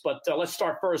games, but let's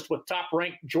start first with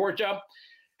top-ranked Georgia.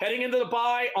 Heading into the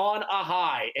bye on a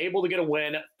high, able to get a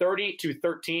win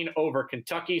 30-13 over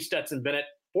Kentucky. Stetson Bennett,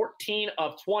 14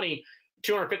 of 20,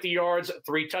 250 yards,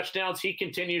 3 touchdowns. He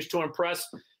continues to impress.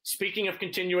 Speaking of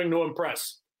continuing to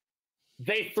impress,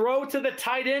 they throw to the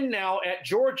tight end now at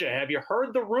Georgia. Have you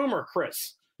heard the rumor,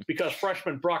 Chris? Because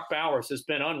freshman Brock Bowers has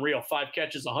been unreal. 5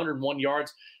 catches, 101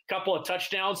 yards, couple of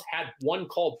touchdowns, had one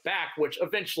called back, which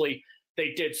eventually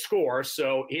they did score.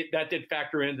 So that did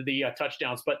factor into the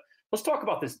touchdowns. But let's talk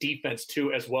about this defense,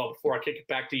 too, as well, before I kick it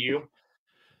back to you.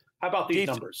 How about these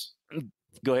numbers?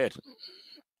 Go ahead.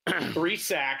 3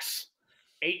 sacks,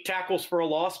 8 tackles for a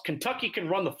loss. Kentucky can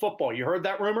run the football. You heard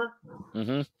that rumor?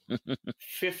 Mm-hmm.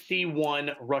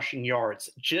 51 rushing yards.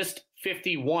 Just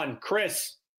 51.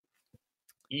 Chris,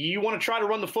 you want to try to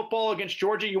run the football against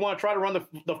Georgia? You want to try to run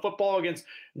the football against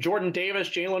Jordan Davis,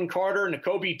 Jalen Carter,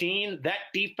 Nakobe Dean? That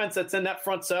defense that's in that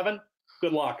front seven?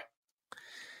 Good luck.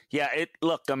 Yeah,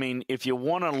 look, I mean, if you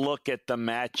want to look at the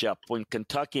matchup, when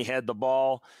Kentucky had the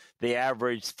ball, they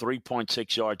averaged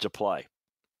 3.6 yards a play.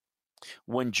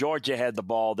 When Georgia had the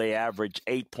ball, they averaged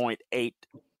 8.8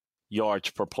 yards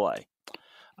per play.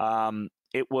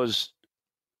 It was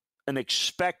an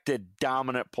expected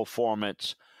dominant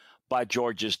performance by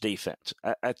Georgia's defense.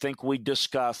 I think we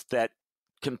discussed that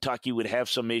Kentucky would have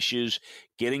some issues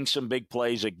getting some big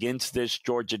plays against this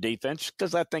Georgia defense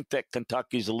because I think that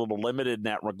Kentucky's a little limited in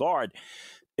that regard.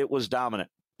 It was dominant.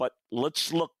 But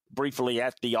let's look briefly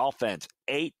at the offense.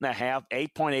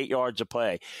 8.8 yards a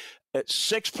play.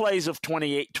 6 plays of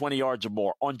 20 yards or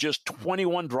more on just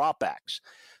 21 dropbacks.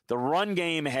 The run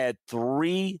game had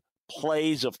 3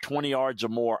 plays of 20 yards or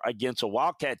more against a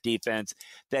Wildcat defense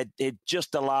that it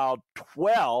just allowed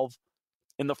 12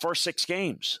 in the first 6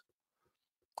 games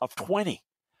of 20.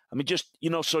 I mean, just,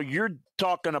 so you're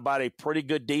talking about a pretty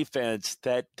good defense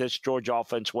that this Georgia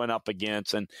offense went up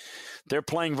against, and they're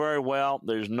playing very well.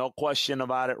 There's no question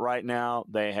about it right now.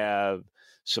 They have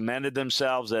cemented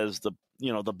themselves as the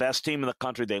best team in the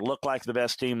country. They look like the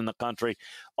best team in the country.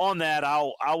 On that, I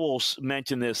will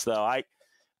mention this, though. I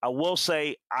will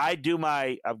say I've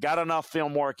got enough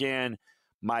film work in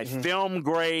my film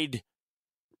grading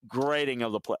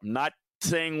of the play. I'm not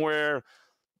saying where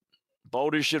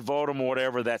voters should vote them or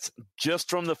whatever. That's just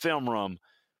from the film room.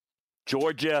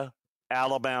 Georgia,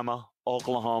 Alabama,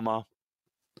 Oklahoma,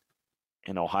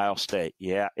 and Ohio State.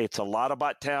 Yeah, it's a lot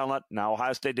about talent. Now,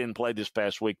 Ohio State didn't play this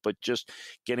past week, but just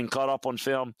getting caught up on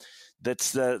film,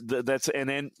 that's and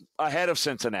then ahead of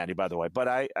Cincinnati, by the way. But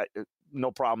I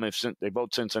no problem if they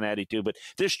vote Cincinnati too. But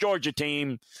this Georgia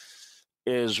team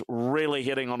is really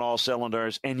hitting on all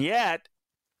cylinders, and yet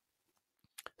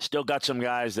still got some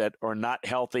guys that are not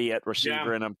healthy at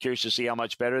receiver, and I'm curious to see how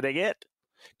much better they get.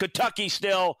 Kentucky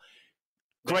still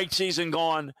great season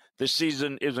gone. This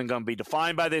season isn't going to be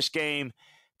defined by this game.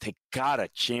 They got a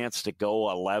chance to go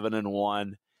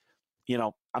 11-1.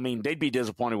 I mean, they'd be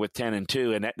disappointed with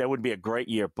 10-2, and that would be a great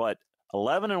year. But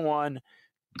 11-1.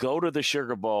 Go to the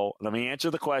Sugar Bowl. Let me answer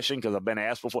the question because I've been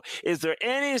asked before. Is there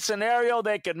any scenario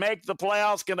they could make the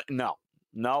playoffs?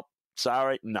 No.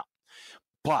 Sorry, no.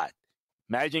 But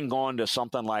imagine going to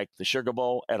something like the Sugar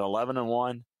Bowl at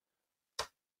 11-1.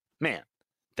 Man,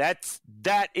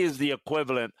 that is the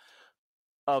equivalent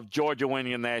of Georgia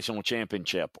winning a national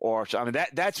championship.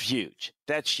 That's huge.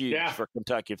 That's huge for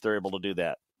Kentucky if they're able to do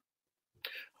that.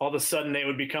 All of a sudden they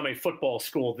would become a football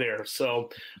school there.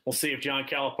 So we'll see if John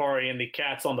Calipari and the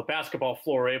Cats on the basketball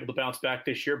floor are able to bounce back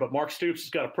this year. But Mark Stoops has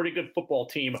got a pretty good football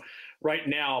team right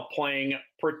now playing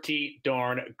pretty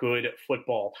darn good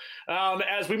football.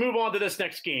 As we move on to this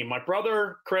next game, my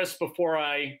brother, Chris, before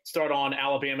I start on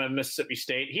Alabama and Mississippi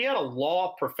State, he had a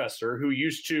law professor who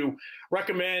used to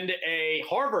recommend a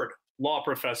Harvard law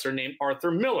professor named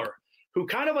Arthur Miller, who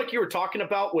kind of like you were talking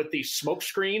about with the smoke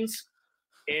screens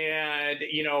and,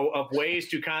 of ways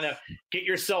to kind of get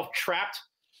yourself trapped.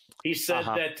 He said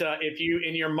that if you,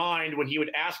 in your mind, when he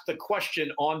would ask the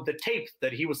question on the tape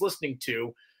that he was listening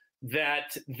to,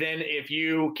 that then if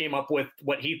you came up with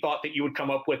what he thought that you would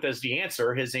come up with as the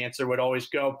answer, his answer would always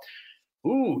go,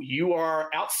 ooh, you are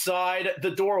outside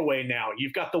the doorway now.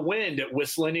 You've got the wind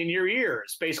whistling in your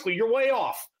ears. Basically, you're way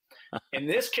off. In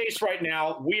this case right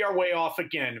now, we are way off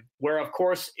again, where, of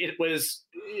course, it was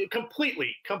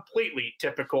completely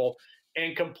typical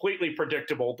and completely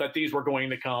predictable that these were going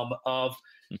to come of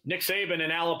Nick Saban in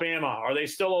Alabama. Are they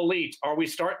still elite? Are we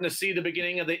starting to see the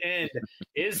beginning of the end?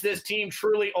 Is this team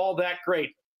truly all that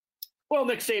great? Well,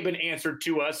 Nick Saban answered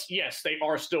to us, yes, they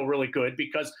are still really good,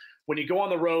 because when you go on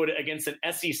the road against an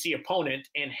SEC opponent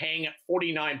and hang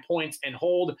 49 points and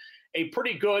hold a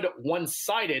pretty good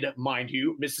one-sided, mind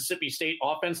you, Mississippi State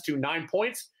offense to 9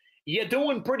 points, you're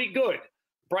doing pretty good.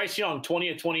 Bryce Young,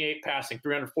 20-28 passing,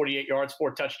 348 yards,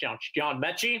 4 touchdowns. John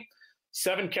Mechie,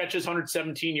 7 catches,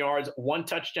 117 yards, 1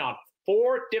 touchdown.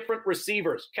 4 different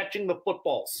receivers catching the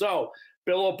football. So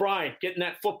Bill O'Brien getting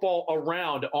that football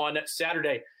around on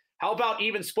Saturday. How about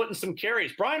even splitting some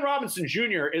carries? Brian Robinson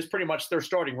Jr. is pretty much their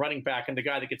starting running back and the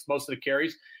guy that gets most of the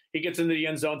carries. He gets into the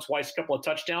end zone twice, a couple of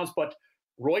touchdowns. But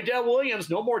Roydell Williams,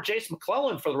 no more Jace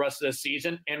McClellan for the rest of this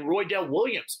season, and Roydell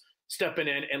Williams stepping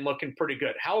in and looking pretty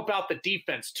good. How about the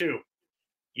defense, too?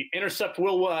 You intercept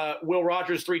Will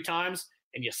Rogers 3 times,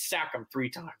 and you sack him 3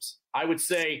 times. I would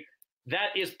say that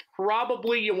is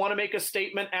probably, you want to make a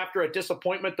statement after a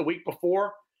disappointment the week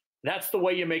before. That's the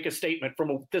way you make a statement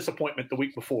from a disappointment the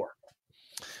week before.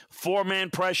 4-man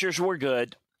pressures were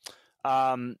good.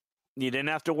 You didn't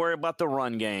have to worry about the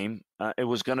run game. It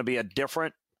was going to be a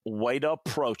different way to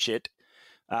approach it.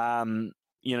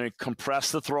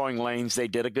 Compress the throwing lanes. They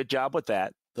did a good job with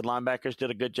that. The linebackers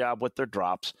did a good job with their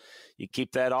drops. You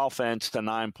keep that offense to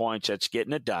 9 points. That's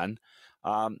getting it done.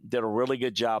 Did a really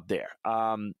good job there.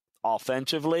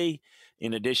 Offensively,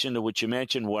 in addition to what you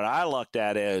mentioned, what I looked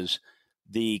at is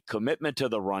the commitment to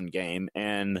the run game.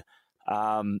 And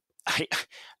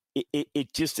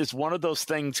it just is one of those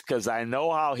things because I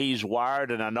know how he's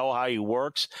wired and I know how he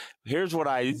works. Here's what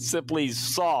I simply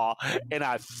saw and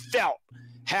I felt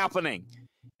happening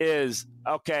is,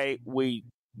 okay, we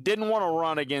didn't want to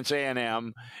run against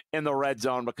A&M in the red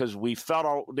zone because we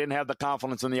didn't have the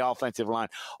confidence in the offensive line.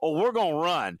 Oh, we're going to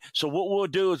run. So what we'll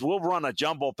do is we'll run a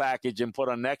jumbo package and put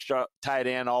an extra tight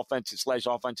end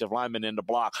offensive lineman in the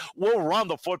block. We'll run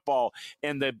the football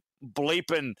in the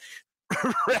bleeping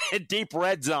deep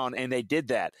red zone, and they did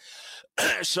that.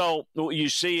 So what you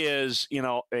see is,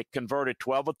 it converted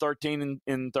 12 of 13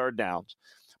 in third downs.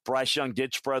 Bryce Young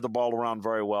did spread the ball around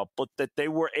very well, but that they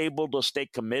were able to stay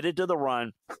committed to the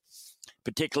run,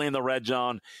 particularly in the red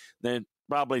zone. Then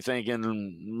probably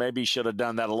thinking maybe should have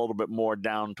done that a little bit more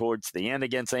down towards the end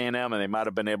against A&M, and they might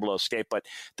have been able to escape. But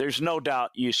there's no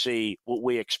doubt you see what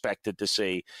we expected to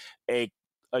see,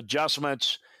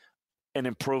 adjustments, an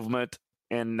improvement,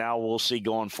 and now we'll see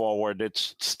going forward.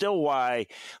 It's still why,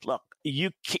 look,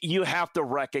 you have to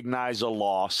recognize a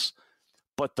loss,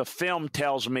 but the film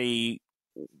tells me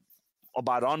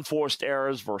about unforced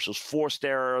errors versus forced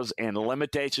errors and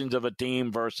limitations of a team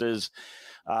versus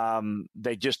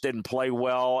they just didn't play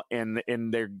well and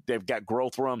they've got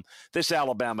growth room. This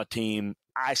Alabama team,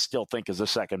 I still think, is the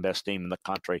second best team in the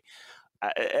country.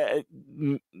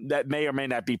 That may or may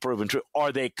not be proven true.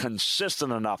 Are they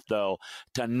consistent enough, though,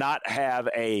 to not have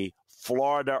a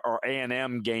Florida or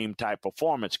A&M game type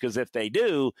performance? Because if they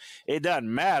do, it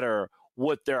doesn't matter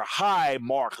what their high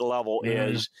mark level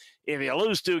is. If you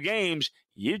lose 2 games,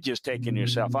 you've just taken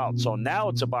yourself out. So now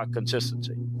it's about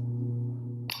consistency.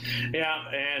 Yeah,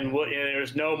 and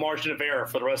there's no margin of error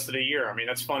for the rest of the year. I mean,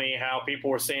 that's funny how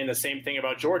people were saying the same thing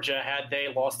about Georgia had they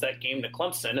lost that game to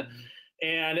Clemson.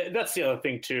 And that's the other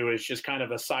thing, too, is just kind of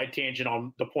a side tangent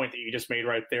on the point that you just made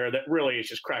right there that really is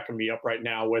just cracking me up right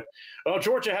now with,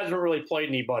 Georgia hasn't really played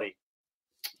anybody.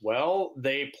 Well,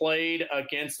 they played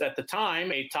against, at the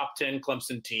time, a top 10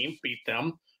 Clemson team, beat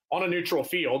them on a neutral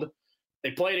field.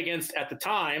 They played against, at the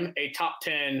time, a top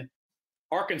 10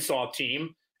 Arkansas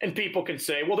team. And people can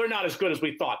say, well, they're not as good as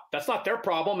we thought. That's not their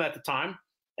problem at the time.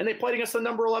 And they played against the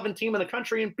number 11 team in the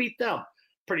country and beat them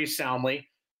pretty soundly.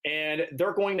 And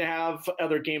they're going to have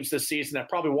other games this season that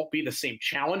probably won't be the same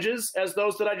challenges as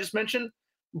those that I just mentioned.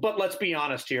 But let's be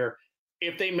honest here.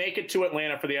 If they make it to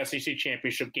Atlanta for the SEC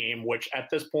championship game, which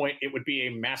at this point it would be a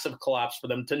massive collapse for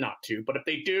them to not to, but if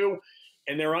they do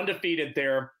and they're undefeated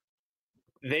there,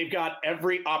 they've got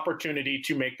every opportunity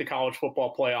to make the college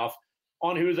football playoff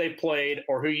on who they played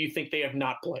or who you think they have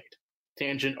not played.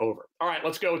 Tangent over. All right,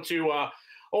 let's go to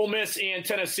Ole Miss and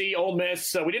Tennessee. Ole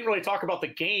Miss, we didn't really talk about the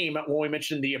game when we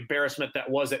mentioned the embarrassment that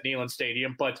was at Neyland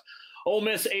Stadium, but Ole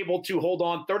Miss able to hold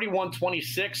on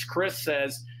 31-26. Chris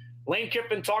says Lane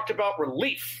Kiffin talked about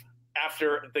relief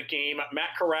after the game. Matt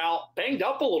Corral banged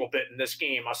up a little bit in this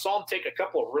game. I saw him take a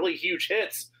couple of really huge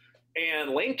hits, and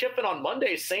Lane Kiffin on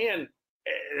Monday saying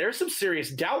there's some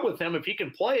serious doubt with him if he can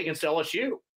play against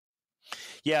LSU.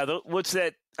 Yeah, what's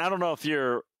that? I don't know if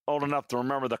you're old enough to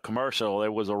remember the commercial.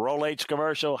 It was a Roll-H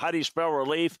commercial. How do you spell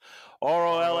relief?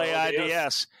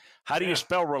 R-O-L-A-I-D-S. How do you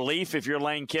spell relief if you're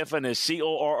Lane Kiffin? Is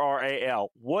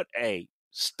C-O-R-R-A-L. What a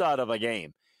stud of a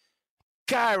game.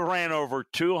 Guy ran over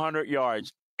 200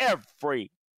 yards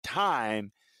every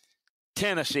time.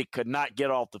 Tennessee could not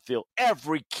get off the field.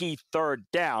 Every key third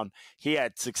down, he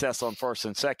had success on first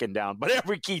and second down, but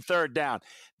every key third down,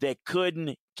 they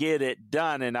couldn't get it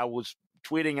done. And I was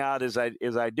tweeting out as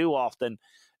I do often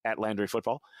at Landry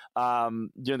Football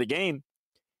during the game.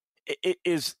 It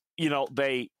is,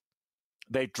 they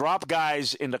drop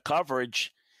guys into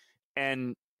coverage,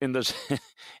 and in the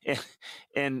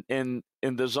in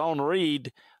the zone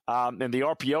read in the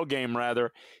RPO game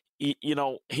rather,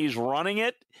 he's running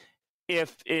it.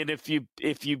 If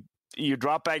you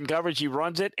drop back in coverage, he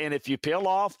runs it, and if you peel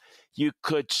off, you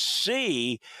could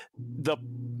see the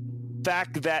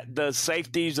fact that the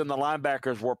safeties and the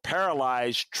linebackers were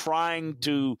paralyzed trying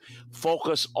to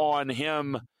focus on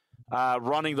him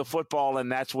running the football,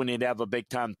 and that's when he'd have a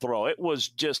big-time throw. It was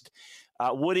just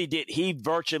Woody did. He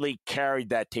virtually carried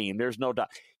that team. There's no doubt.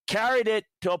 Carried it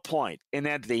to a point. And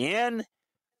at the end,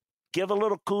 give a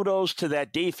little kudos to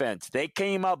that defense. They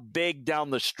came up big down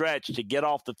the stretch to get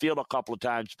off the field a couple of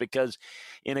times because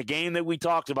in a game that we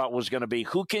talked about was going to be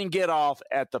who can get off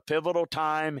at the pivotal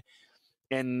time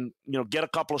and, get a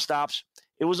couple of stops.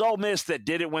 It was Ole Miss that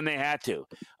did it when they had to.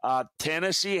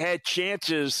 Tennessee had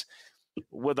chances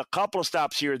with a couple of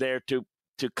stops here or there to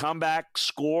come back,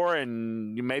 score,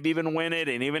 and maybe even win it,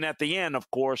 and even at the end, of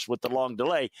course, with the long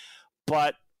delay.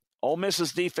 But Ole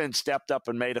Miss's defense stepped up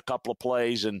and made a couple of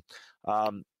plays, and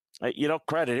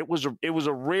credit. It was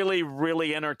a really,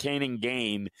 really entertaining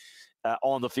game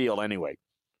on the field anyway.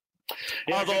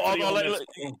 Yeah, although I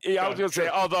was going to say,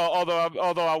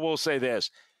 although I will say this.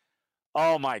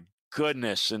 Oh my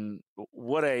goodness, and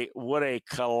what a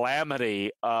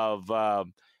calamity of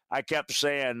I kept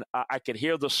saying I could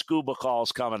hear the scuba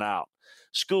calls coming out.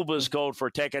 Scuba's code for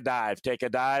take a dive.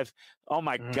 Oh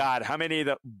my God, how many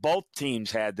of both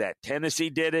teams had that? Tennessee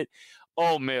did it.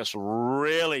 Ole Miss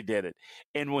really did it.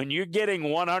 And when you're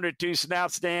getting 102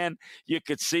 snaps, Dan, you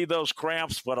could see those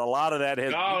cramps, but a lot of that has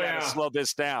we got to slow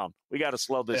this down. We got to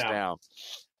slow this down.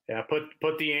 Yeah,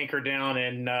 put the anchor down,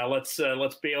 and let's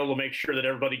be able to make sure that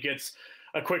everybody gets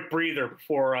a quick breather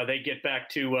before they get back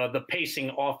to the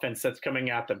pacing offense that's coming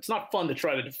at them. It's not fun to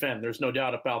try to defend. There's no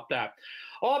doubt about that.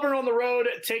 Auburn on the road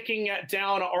taking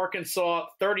down Arkansas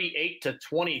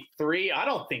 38-23. I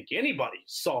don't think anybody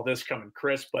saw this coming,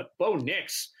 Chris, but Bo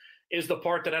Nix is the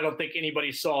part that I don't think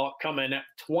anybody saw coming.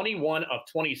 21 of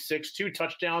 26, 2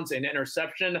 touchdowns and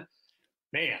interception.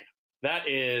 Man, that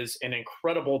is an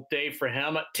incredible day for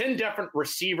him. 10 different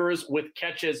receivers with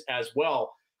catches as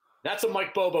well. That's a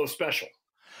Mike Bobo special.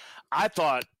 I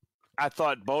thought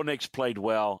Bo Nix played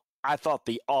well. I thought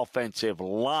the offensive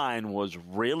line was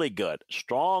really good.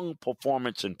 Strong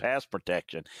performance in pass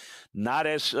protection. Not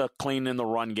as clean in the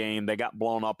run game. They got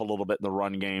blown up a little bit in the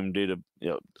run game due to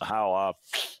how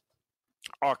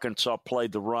Arkansas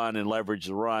played the run and leveraged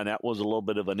the run. That was a little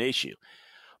bit of an issue.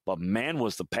 But, man,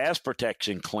 was the pass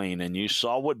protection clean. And you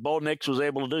saw what Bo Nix was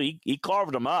able to do. He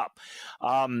carved them up.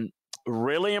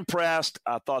 Really impressed.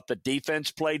 I thought the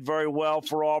defense played very well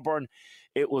for Auburn.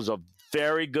 It was a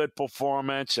very good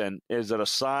performance. And is it a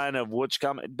sign of what's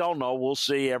coming? Don't know. We'll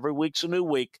see. Every week's a new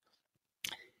week.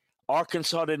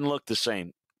 Arkansas didn't look the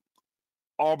same.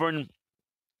 Auburn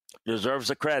deserves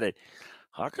the credit.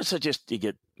 Arkansas you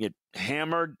get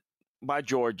hammered by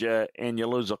Georgia and you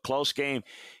lose a close game.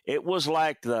 It was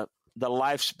like the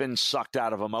life's been sucked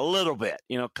out of them a little bit.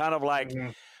 Kind of like,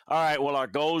 all right, well, our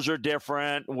goals are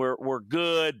different. We're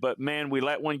good, but, man, we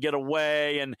let one get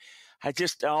away. And I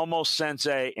just almost sense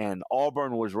and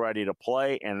Auburn was ready to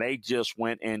play, and they just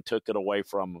went and took it away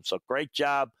from them. So great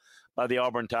job by the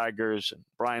Auburn Tigers and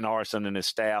Brian Harsin and his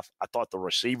staff. I thought the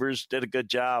receivers did a good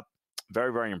job.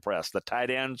 Very, very impressed. The tight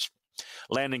ends,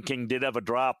 Landon King did have a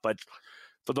drop, but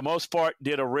for the most part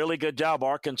did a really good job.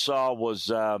 Arkansas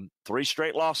was 3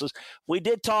 straight losses. We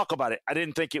did talk about it. I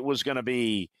didn't think it was going to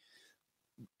be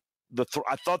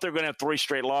I thought they were going to have 3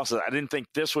 straight losses. I didn't think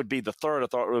this would be the third. I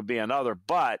thought it would be another.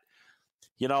 But,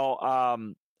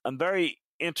 I'm very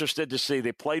interested to see.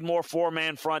 They played more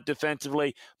 4-man front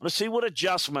defensively. Let's see what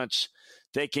adjustments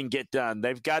they can get done.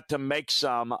 They've got to make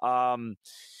some, but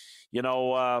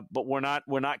we're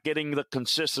not getting the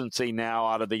consistency now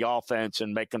out of the offense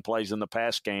and making plays in the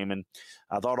pass game. And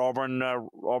I thought Auburn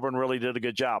really did a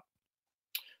good job.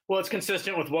 Well, it's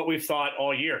consistent with what we've thought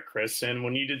all year, Chris. And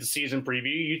when you did the season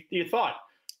preview, you thought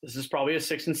this is probably a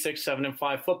 6-6,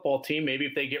 7-5 football team. Maybe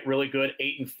if they get really good,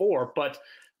 8-4. But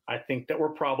I think that we're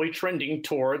probably trending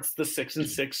towards the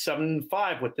 6-6,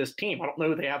 7-5 with this team. I don't know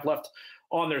who they have left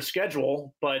on their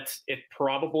schedule, but it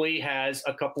probably has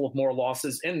a couple of more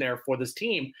losses in there for this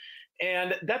team.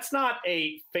 And that's not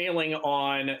a failing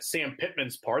on Sam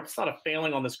Pittman's part. It's not a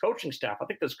failing on this coaching staff. I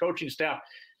think this coaching staff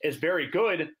is very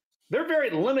good. They're very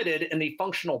limited in the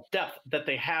functional depth that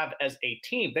they have as a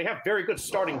team. They have very good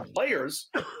starting players.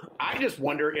 I just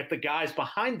wonder if the guys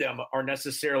behind them are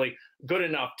necessarily good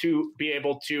enough to be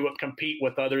able to compete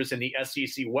with others in the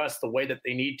SEC West the way that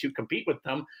they need to compete with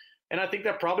them. And I think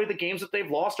that probably the games that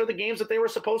they've lost are the games that they were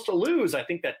supposed to lose. I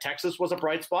think that Texas was a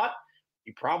bright spot.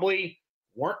 You probably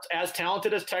weren't as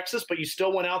talented as Texas, but you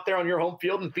still went out there on your home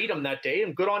field and beat them that day,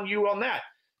 and good on you on that.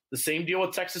 The same deal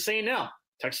with Texas A&M.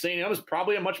 Texas A&M is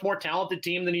probably a much more talented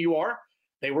team than you are.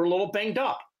 They were a little banged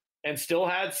up and still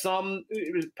had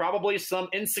probably some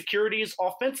insecurities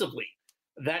offensively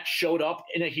that showed up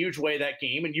in a huge way that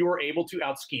game, and you were able to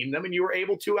out-scheme them, and you were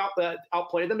able to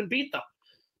outplay them and beat them.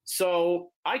 So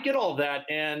I get all that.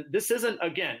 And this isn't,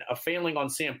 again, a failing on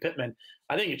Sam Pittman.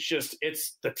 I think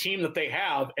it's the team that they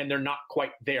have, and they're not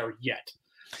quite there yet.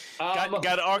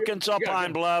 Got Arkansas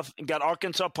Pine Bluff. Got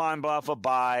Arkansas Pine Bluff a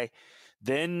bye.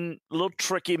 Then a little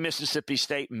tricky Mississippi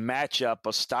State matchup,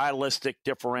 a stylistic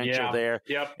differential there.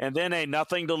 Yep. And then a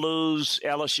nothing to lose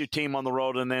LSU team on the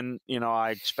road. And then,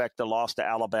 I expect a loss to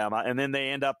Alabama. And then they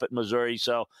end up at Missouri.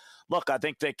 So, look, I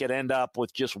think they could end up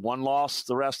with just one loss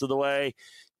the rest of the way.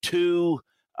 2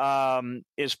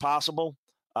 is possible.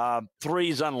 3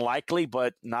 is unlikely,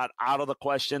 but not out of the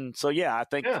question. So, I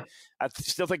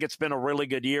still think it's been a really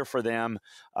good year for them,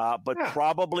 but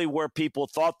probably where people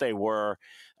thought they were.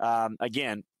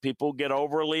 Again, people get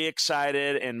overly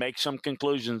excited and make some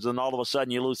conclusions, and all of a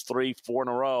sudden you lose 3, 4 in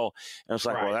a row. And it's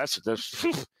like, well, that's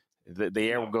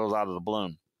the air goes out of the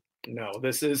balloon. No,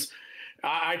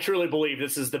 I truly believe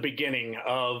this is the beginning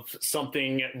of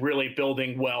something really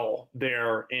building well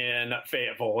there in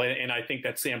Fayetteville. And I think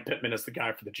that Sam Pittman is the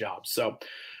guy for the job. So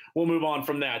we'll move on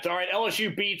from that. All right,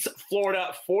 LSU beats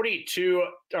Florida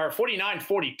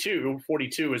 49-42.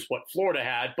 42 is what Florida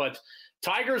had, but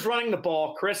Tigers running the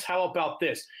ball. Chris, how about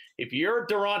this? If you're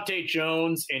Durante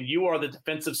Jones and you are the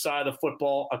defensive side of the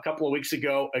football a couple of weeks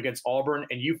ago against Auburn,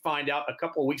 and you find out a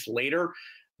couple of weeks later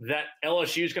that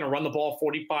LSU is going to run the ball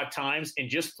 45 times and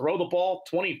just throw the ball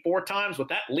 24 times with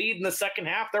that lead in the second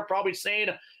half, they're probably saying,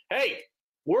 hey,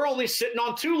 we're only sitting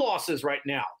on 2 losses right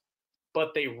now.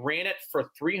 But they ran it for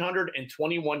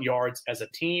 321 yards as a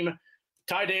team.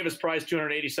 Ty Davis Price,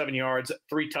 287 yards,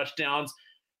 3 touchdowns.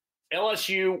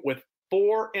 LSU with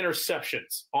 4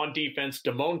 interceptions on defense.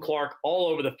 Damone Clark all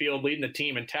over the field leading the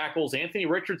team in tackles. Anthony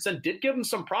Richardson did give him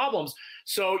some problems.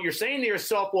 So you're saying to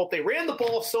yourself, well, if they ran the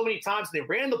ball so many times, they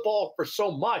ran the ball for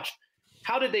so much,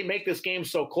 how did they make this game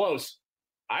so close?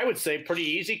 I would say pretty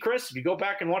easy, Chris. If you go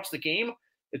back and watch the game,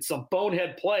 it's some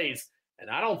bonehead plays. And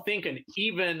I don't think an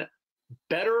even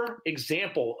better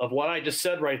example of what I just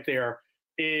said right there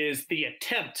is the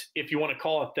attempt, if you want to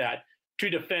call it that, to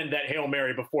defend that Hail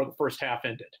Mary before the first half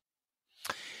ended.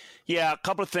 Yeah, a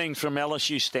couple of things from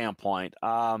LSU standpoint.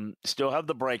 Still have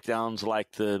the breakdowns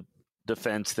like the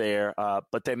defense there,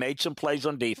 but they made some plays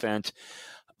on defense.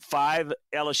 5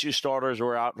 LSU starters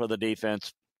were out for the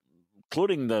defense,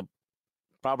 including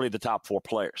probably the top 4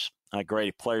 players,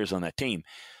 great players on that team.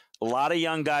 A lot of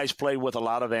young guys played with a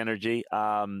lot of energy.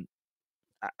 I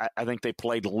think they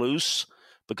played loose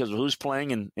because of who's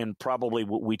playing and probably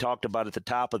what we talked about at the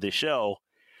top of the show.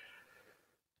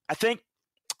 I think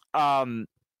the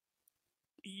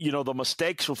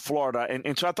mistakes with Florida.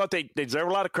 And so I thought they deserve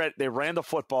a lot of credit. They ran the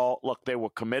football. Look, they were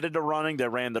committed to running. They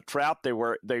ran the trap.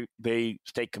 They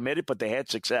stayed committed, but they had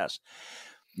success.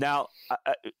 Now,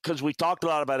 because we talked a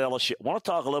lot about LSU, I want to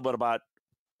talk a little bit about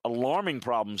alarming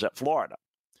problems at Florida.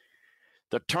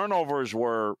 The turnovers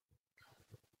were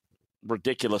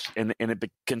ridiculous, and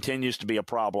it continues to be a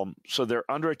problem. So they're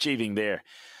underachieving there.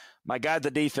 My guy, the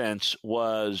defense,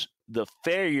 was the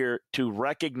failure to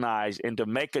recognize and to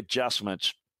make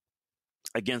adjustments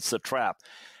against the trap.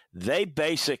 They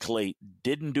basically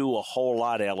didn't do a whole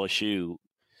lot, LSU,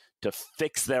 to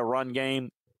fix their run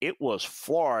game. It was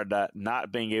Florida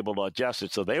not being able to adjust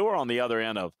it. So they were on the other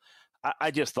end of,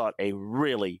 I just thought, a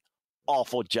really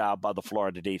awful job by the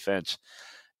Florida defense.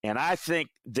 And I think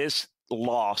this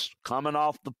loss, coming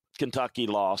off the Kentucky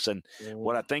loss, and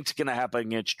what I think is going to happen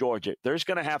against Georgia, there's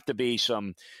going to have to be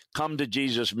some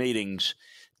come-to-Jesus meetings.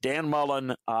 Dan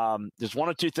Mullen, there's 1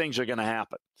 or 2 things are going to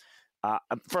happen.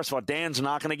 First of all, Dan's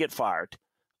not going to get fired.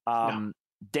 No.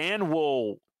 Dan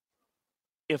will,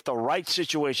 if the right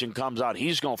situation comes out,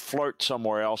 he's going to flirt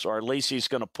somewhere else, or at least he's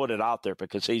going to put it out there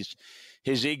because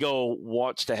his ego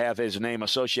wants to have his name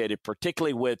associated,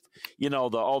 particularly with,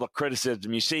 all the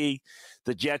criticism. You see,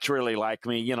 the Jets really like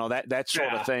me, that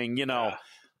sort of thing,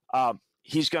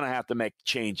 he's going to have to make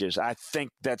changes. I think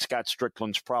that Scott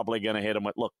Strickland's probably going to hit him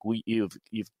with, look, you've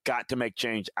got to make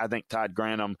change. I think Todd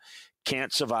Grantham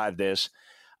can't survive this.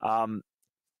 And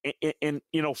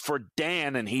for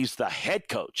Dan, and he's the head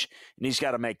coach, and he's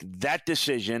got to make that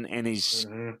decision, and he's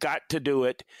got to do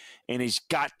it, and he's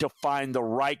got to find the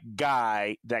right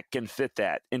guy that can fit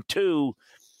that. And 2,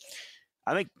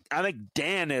 I think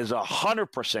Dan is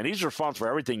 100%. He's responsible for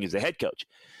everything. He's the head coach,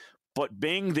 but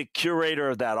being the curator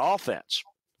of that offense,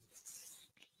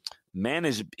 man,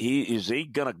 is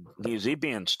he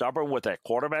being stubborn with that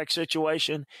quarterback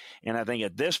situation? And I think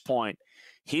at this point,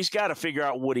 he's got to figure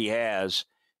out what he has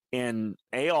in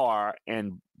AR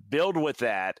and build with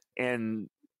that and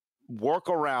work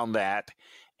around that.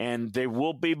 And there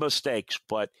will be mistakes,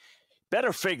 but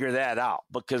better figure that out,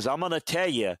 because I'm going to tell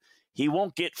you, he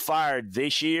won't get fired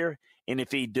this year, And if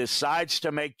he decides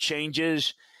to make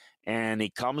changes and he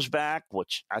comes back,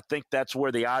 which I think that's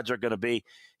where the odds are going to be,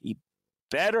 he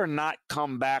better not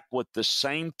come back with the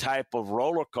same type of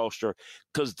roller coaster,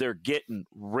 because they're getting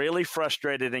really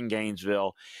frustrated in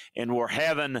Gainesville, and we're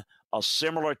having a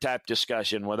similar type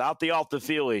discussion without the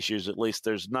off-the-field issues. At least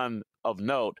there's none of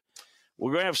note.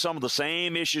 We're going to have some of the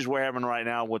same issues we're having right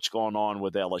now, what's going on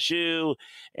with LSU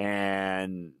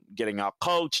and getting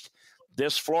out-coached.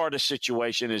 This Florida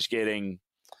situation is getting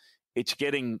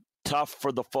tough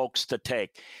for the folks to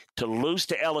take. To lose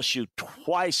to LSU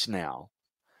twice now,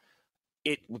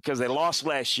 because they lost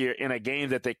last year in a game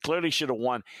that they clearly should have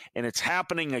won, and it's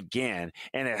happening again.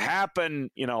 And it happened,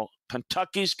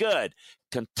 Kentucky's good.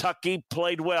 Kentucky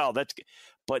played well.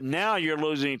 But now you're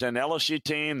losing to an LSU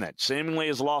team that seemingly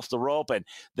has lost the rope, and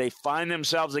they find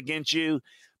themselves against you.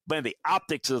 But the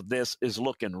optics of this is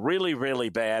looking really, really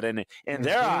bad. And in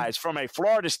their eyes, from a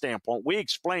Florida standpoint, we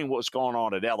explained what's going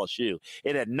on at LSU.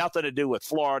 It had nothing to do with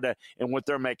Florida and what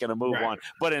they're making a move on.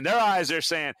 But in their eyes, they're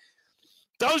saying,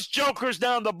 those jokers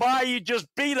down the bayou just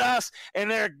beat us, and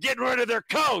they're getting rid of their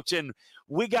coach. And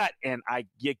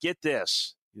you get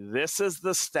this. This is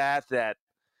the stat that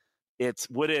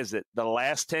what is it? The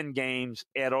last 10 games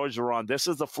Ed Orgeron. This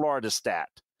is the Florida stat.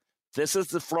 This is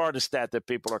the Florida stat that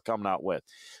people are coming out with.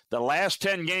 The last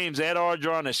 10 games, Ed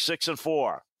Orgeron is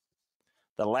 6-4.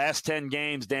 The last 10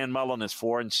 games, Dan Mullen is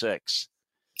 4-6.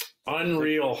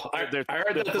 Unreal. I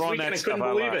heard that this weekend and couldn't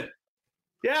believe it.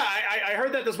 Yeah, I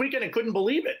heard that this weekend and couldn't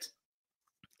believe it.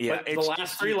 Yeah, but the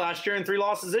last 3 last year and 3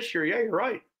 losses this year. Yeah, you're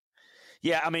right.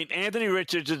 Yeah, I mean, Anthony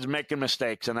Richards is making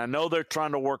mistakes, and I know they're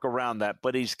trying to work around that,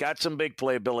 but he's got some big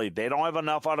playability. They don't have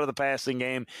enough out of the passing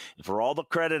game. And for all the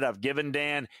credit I've given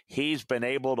Dan, he's been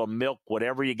able to milk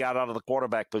whatever you got out of the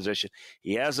quarterback position.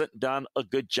 He hasn't done a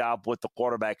good job with the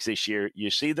quarterbacks this year. You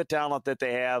see the talent that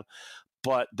they have,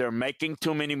 but they're making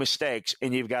too many mistakes,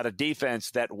 and you've got a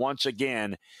defense that, once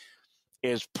again,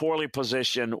 is poorly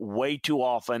positioned way too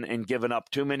often and giving up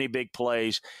too many big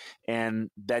plays, and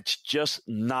that's just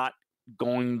not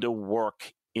going to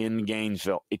work in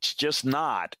Gainesville. It's just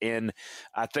not. And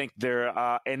I think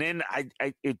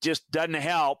it just doesn't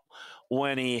help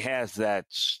when he has that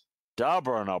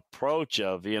stubborn approach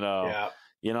of,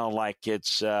 like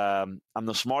it's I'm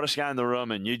the smartest guy in the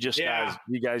room, and you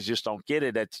guys just don't get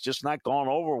it. It's just not going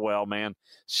over well, man.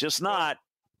 It's just not.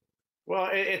 Well,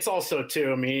 it's also,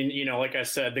 too, I mean, like I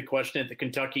said, the question at the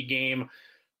Kentucky game,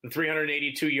 the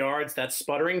 382 yards, that's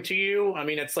sputtering to you? I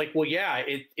mean, it's like, well, yeah,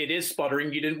 it is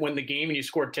sputtering. You didn't win the game and you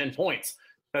scored 10 points.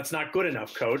 That's not good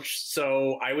enough, coach.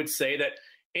 So I would say that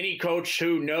any coach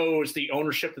who knows the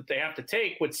ownership that they have to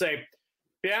take would say,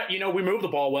 yeah, we moved the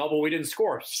ball well, but we didn't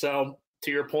score. So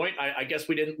to your point, I guess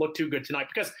we didn't look too good tonight,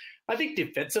 because I think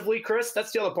defensively, Chris,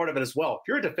 that's the other part of it as well. If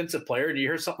you're a defensive player and you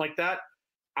hear something like that,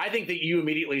 I think that you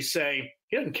immediately say,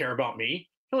 he doesn't care about me.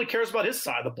 He only cares about his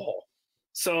side of the ball.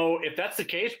 So if that's the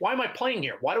case, why am I playing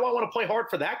here? Why do I want to play hard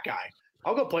for that guy?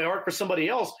 I'll go play hard for somebody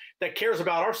else that cares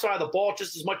about our side of the ball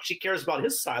just as much as he cares about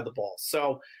his side of the ball.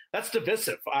 So that's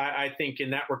divisive, I think,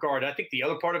 in that regard. I think the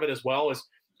other part of it as well is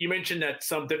you mentioned that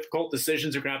some difficult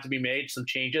decisions are going to have to be made, some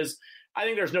changes. I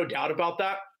think there's no doubt about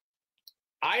that.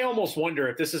 I almost wonder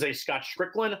if this is a Scott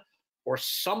Strickland or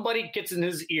somebody gets in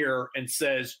his ear and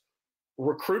says,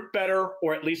 recruit better,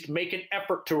 or at least make an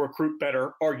effort to recruit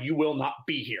better, or you will not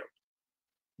be here.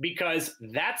 Because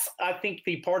that's, I think,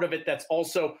 the part of it that's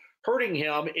also hurting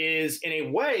him is, in a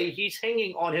way, he's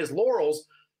hanging on his laurels.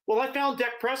 Well, I found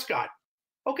Dak Prescott.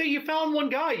 Okay, you found one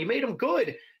guy. You made him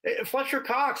good. Fletcher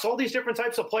Cox, all these different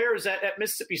types of players at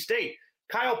Mississippi State.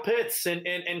 Kyle Pitts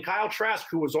and Kyle Trask,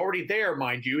 who was already there,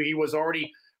 mind you. He was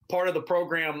already part of the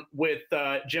program with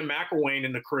Jim McElwain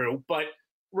and the crew. But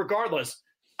regardless,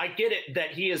 I get it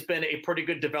that he has been a pretty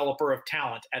good developer of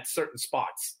talent at certain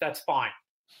spots. That's fine.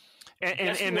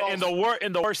 And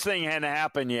the worst thing hadn't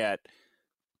happened yet.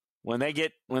 When they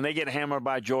get hammered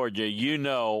by Georgia,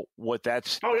 what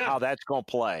how that's going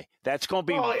to play. That's going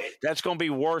to be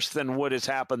worse than what has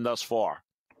happened thus far.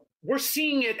 We're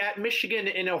seeing it at Michigan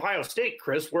and Ohio State,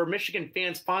 Chris, where Michigan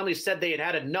fans finally said they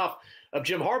had enough of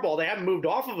Jim Harbaugh. They haven't moved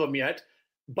off of him yet,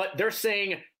 but they're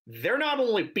saying they're not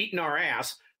only beating our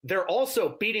ass, they're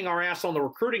also beating our ass on the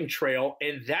recruiting trail,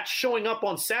 and that's showing up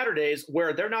on Saturdays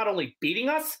where they're not only beating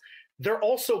us, they're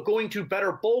also going to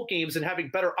better bowl games and having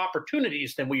better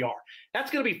opportunities than we are.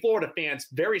 That's going to be Florida fans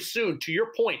very soon, to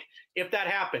your point, if that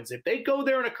happens. If they go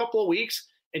there in a couple of weeks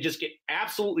and just get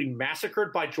absolutely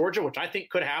massacred by Georgia, which I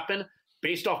think could happen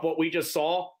based off what we just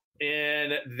saw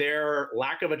in their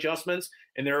lack of adjustments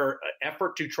and their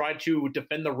effort to try to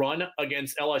defend the run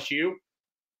against LSU,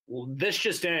 this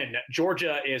just in.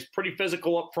 Georgia is pretty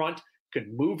physical up front.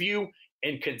 can move you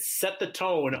and can set the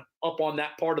tone up on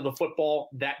that part of the football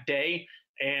that day.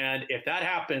 And if that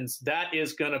happens, that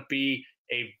is going to be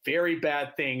a very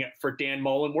bad thing for Dan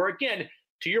Mullen, where, again,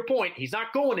 to your point, he's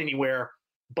not going anywhere,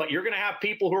 but you're going to have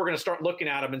people who are going to start looking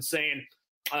at him and saying,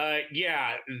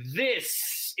 yeah,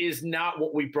 this is not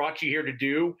what we brought you here to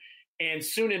do. And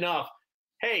soon enough,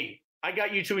 hey, I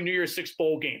got you to a New Year's Six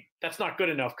bowl game. That's not good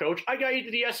enough, coach. I got you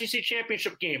to the SEC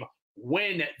championship game.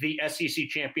 Win the SEC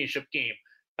championship game.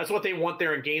 That's what they want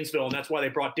there in Gainesville, and that's why they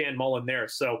brought Dan Mullen there.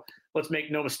 So let's make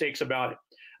no mistakes about it.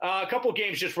 A couple of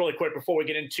games just really quick before we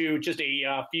get into just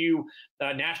a few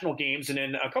national games, and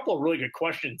then a couple of really good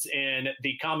questions in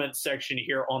the comments section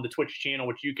here on the Twitch channel,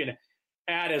 which you can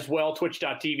add as well,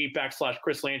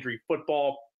 twitch.tv/Chris Landry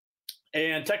Football.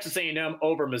 And Texas A&M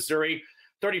over Missouri,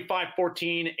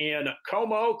 35-14 in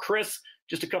Como. Chris,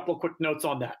 just a couple of quick notes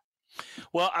on that.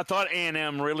 Well, I thought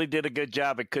A&M really did a good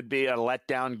job. It could be a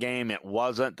letdown game. It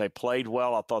wasn't. They played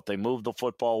well. I thought they moved the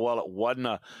football well. It wasn't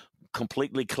a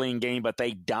completely clean game, but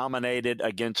they dominated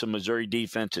against a Missouri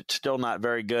defense. It's still not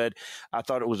very good. I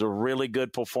thought it was a really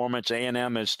good performance.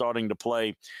 A&M is starting to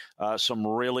play some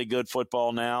really good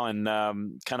football now and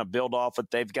kind of build off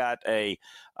it. They've got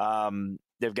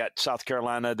they've got South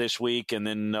Carolina this week and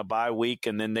then a bye week,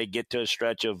 and then they get to a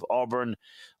stretch of Auburn,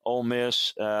 Ole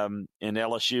Miss, and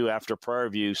LSU after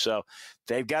Prairie View. So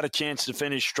they've got a chance to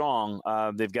finish strong.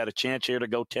 They've got a chance here to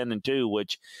go 10-2,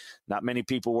 which not many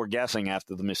people were guessing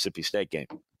after the Mississippi State game.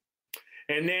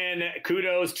 And then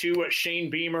kudos to Shane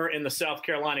Beamer in the South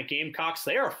Carolina Gamecocks.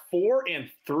 They are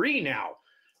 4-3 now.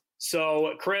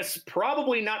 So, Chris,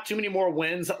 probably not too many more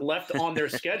wins left on their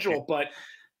schedule, but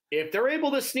if they're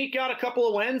able to sneak out a couple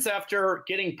of wins after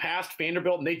getting past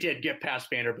Vanderbilt, and they did get past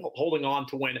Vanderbilt, holding on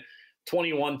to win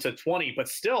 21-20, but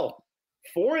still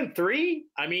 4-3.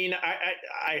 I mean,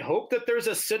 I hope that there's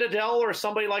a Citadel or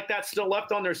somebody like that still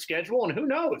left on their schedule, and who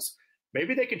knows?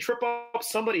 Maybe they can trip up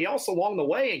somebody else along the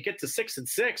way and get to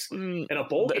 6-6 in a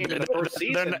bowl game in the first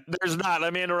season. There's not.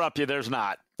 Let me interrupt you. There's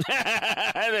not.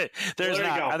 There's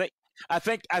not. I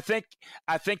think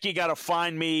you got to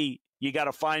find me. You got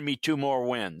to find me two more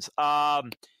wins.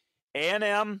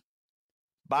 A&M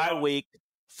bye week.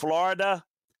 Florida.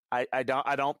 I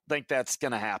don't think that's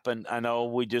going to happen. I know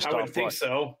we just. I would think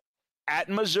so. At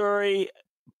Missouri,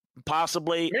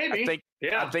 possibly. Maybe.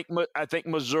 I think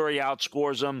Missouri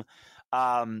outscores them.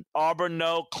 Auburn,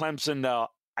 no. Clemson, no.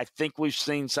 I think we've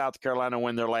seen South Carolina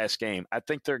win their last game. I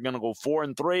think they're going to go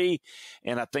 4-3,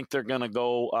 and I think they're going to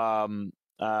go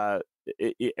 4-8.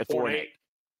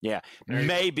 Yeah,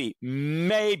 maybe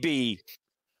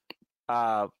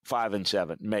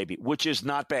 5-7, maybe, which is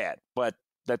not bad, but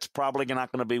that's probably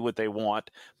not going to be what they want.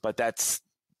 But that's,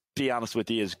 be honest with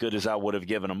you, as good as I would have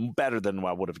given them, better than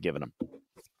I would have given them.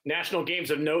 National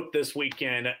games of note this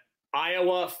weekend: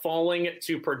 Iowa falling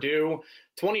to Purdue,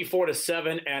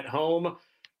 24-7 at home.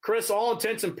 Chris, all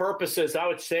intents and purposes, I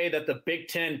would say that the Big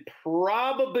Ten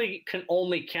probably can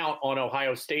only count on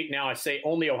Ohio State. Now I say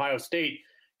only Ohio State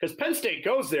because Penn State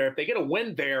goes there. If they get a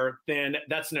win there, then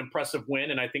that's an impressive win.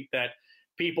 And I think that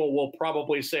people will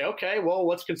probably say, okay, well,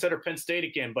 let's consider Penn State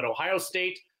again. But Ohio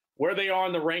State, where they are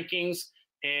in the rankings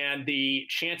and the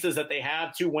chances that they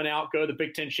have to win out, go to the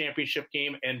Big Ten championship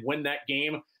game and win that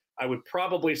game, I would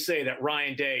probably say that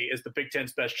Ryan Day is the Big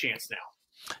Ten's best chance now.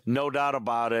 No doubt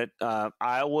about it.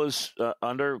 Iowa's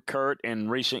under Kurt in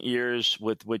recent years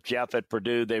with Jeff at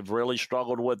Purdue. They've really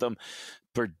struggled with them.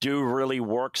 Purdue really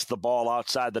works the ball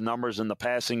outside the numbers in the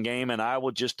passing game, and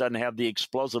Iowa just doesn't have the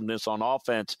explosiveness on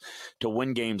offense to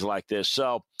win games like this.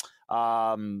 So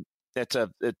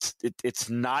it's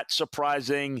not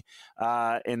surprising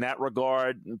in that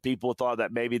regard. People thought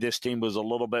that maybe this team was a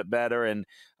little bit better, and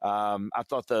I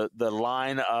thought the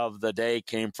line of the day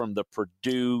came from the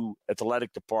Purdue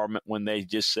athletic department when they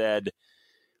just said,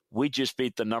 "We just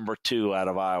beat the number 2 out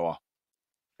of Iowa."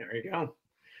 There you go.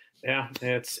 Yeah,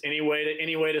 it's any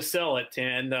way to sell it,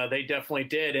 and they definitely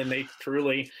did, and they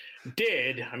truly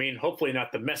did. I mean, hopefully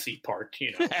not the messy part,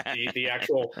 the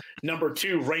actual number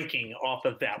 2 ranking off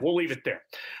of that. We'll leave it there.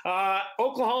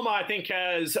 Oklahoma, I think,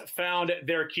 has found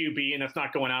their QB, and that's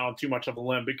not going out on too much of a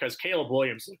limb because Caleb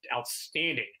Williams looked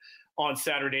outstanding on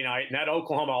Saturday night, and that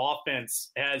Oklahoma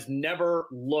offense has never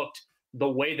looked the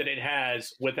way that it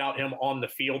has without him on the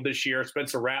field this year.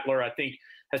 Spencer Rattler, I think,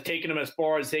 has taken him as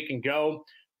far as they can go.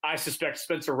 I suspect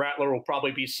Spencer Rattler will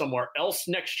probably be somewhere else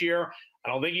next year. I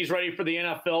don't think he's ready for the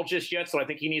NFL just yet, so I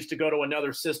think he needs to go to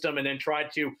another system and then try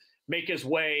to make his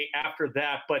way after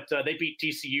that. But they beat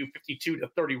TCU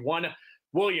 52-31.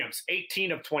 Williams,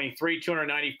 18 of 23,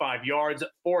 295 yards,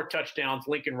 4 touchdowns.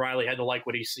 Lincoln Riley had to like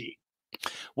what he see.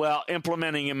 Well,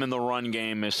 implementing him in the run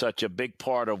game is such a big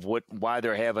part of why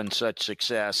they're having such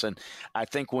success. And I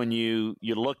think when you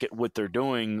look at what they're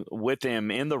doing with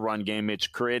him in the run game, it's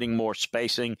creating more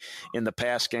spacing in the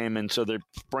pass game. And so they're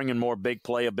bringing more big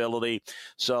playability.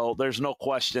 So there's no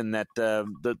question that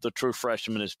the true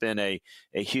freshman has been a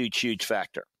huge, huge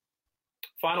factor.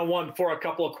 Final one for a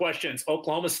couple of questions.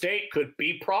 Oklahoma State could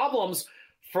be problems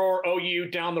for OU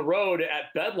down the road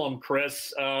at Bedlam,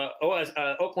 Chris.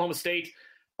 Oklahoma State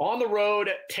on the road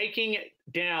taking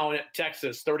down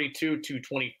Texas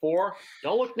 32-24.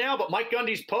 Don't look now, but Mike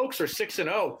Gundy's Pokes are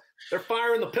 6-0. They're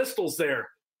firing the pistols there.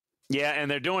 Yeah,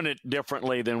 and they're doing it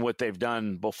differently than what they've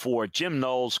done before. Jim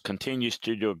Knowles continues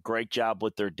to do a great job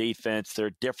with their defense. They're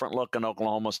a different-looking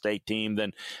Oklahoma State team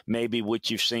than maybe what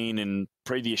you've seen in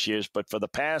previous years. But for the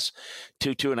past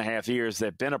 2.5 years,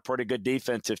 they've been a pretty good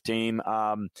defensive team.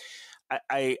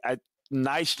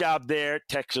 Nice job there.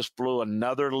 Texas blew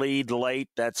another lead late.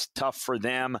 That's tough for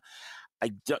them.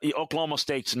 Oklahoma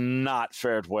State's not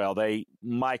fared well.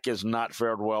 Mike has not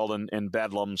fared well in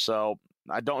Bedlam, so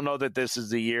I don't know that this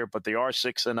is the year, but they are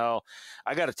 6-0.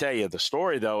 I got to tell you, the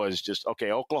story, though, is just,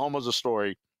 okay, Oklahoma's a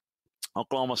story.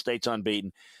 Oklahoma State's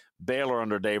unbeaten. Baylor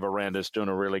under Dave Aranda is doing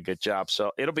a really good job.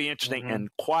 So it'll be interesting. And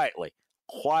quietly,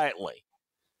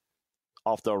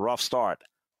 off the rough start,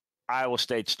 Iowa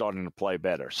State's starting to play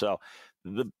better. So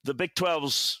the Big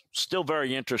 12's still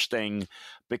very interesting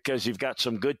because you've got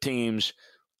some good teams.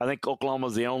 I think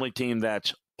Oklahoma's the only team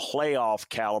that's playoff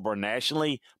caliber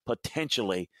nationally,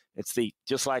 potentially. It's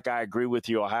just like I agree with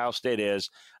you, Ohio State is.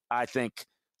 I think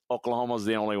Oklahoma's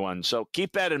the only one. So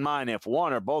keep that in mind. If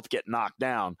one or both get knocked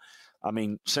down, I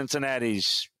mean,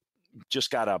 Cincinnati's just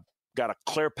got a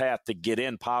clear path to get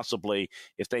in possibly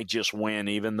if they just win,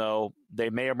 even though they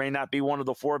may or may not be one of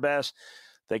the four best.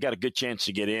 They got a good chance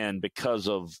to get in because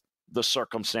of the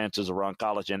circumstances around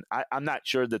college. And I'm not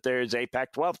sure that there is a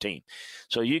Pac-12 team.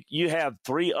 So you have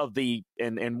three of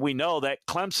and we know that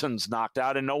Clemson's knocked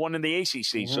out and no one in the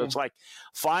ACC. So it's like,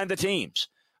 find the teams.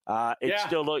 It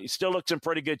still looks in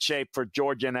pretty good shape for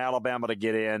Georgia and Alabama to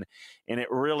get in. And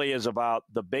it really is about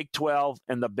the Big 12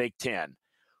 and the Big 10.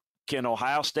 Can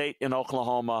Ohio State and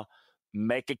Oklahoma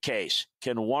make a case?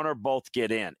 Can one or both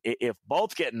get in? If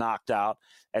both get knocked out,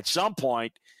 at some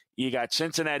point, you got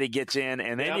Cincinnati gets in,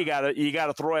 and then you got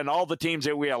to throw in all the teams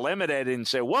that we eliminated and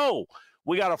say, whoa,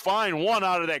 we got to find one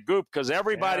out of that group because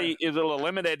everybody is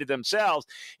eliminated themselves,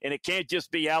 and it can't just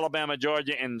be Alabama,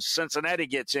 Georgia, and Cincinnati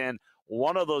gets in.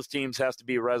 One of those teams has to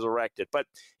be resurrected. But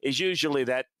as usual,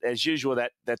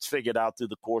 that's figured out through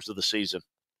the course of the season.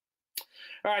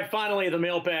 All right, finally, the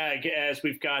mailbag, as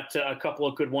we've got a couple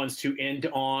of good ones to end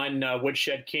on.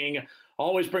 Woodshed King,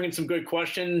 always bringing some good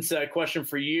questions. Question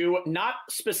for you, not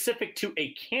specific to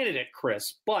a candidate,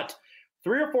 Chris, but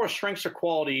 3 or 4 strengths or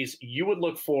qualities you would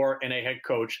look for in a head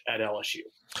coach at LSU.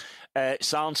 It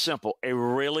sounds simple. A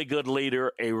really good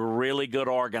leader, a really good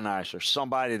organizer,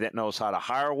 somebody that knows how to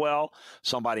hire well,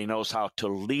 somebody knows how to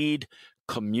lead,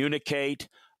 communicate,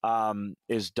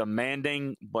 is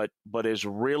demanding, but is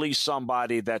really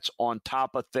somebody that's on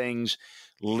top of things,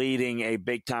 leading a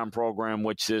big-time program,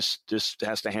 which this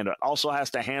has to handle. It also has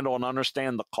to handle and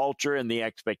understand the culture and the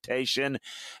expectation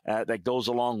that goes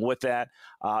along with that.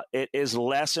 It is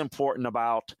less important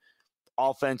about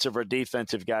offensive or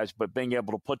defensive guys, but being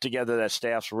able to put together that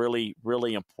staff's really,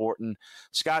 really important.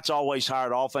 Scott's always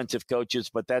hired offensive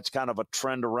coaches, but that's kind of a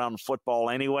trend around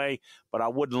football anyway, but I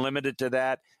wouldn't limit it to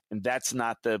that. And that's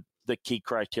not the key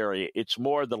criteria. It's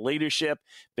more the leadership,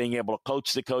 being able to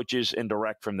coach the coaches and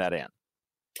direct from that end.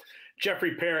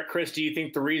 Jeffrey Parrott, Chris, do you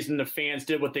think the reason the fans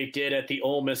did what they did at the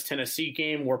Ole Miss-Tennessee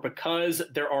game were because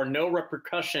there are no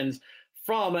repercussions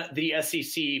from the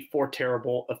SEC for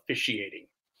terrible officiating?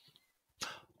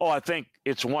 Oh, I think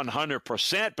it's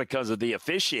 100% because of the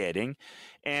officiating.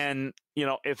 And,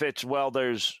 if it's,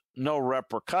 there's no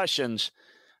repercussions,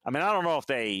 I mean, I don't know if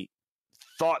they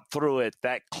thought through it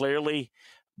that clearly,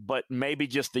 but maybe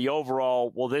just the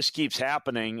overall, this keeps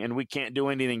happening and we can't do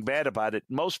anything bad about it.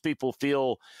 Most people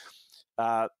feel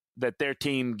that their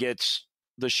team gets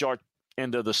the short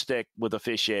end of the stick with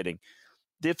officiating.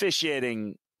 The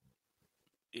officiating,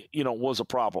 was a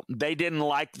problem. They didn't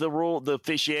like the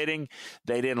officiating.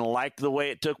 They didn't like the way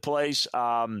it took place.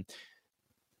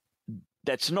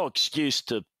 That's no excuse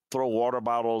to throw water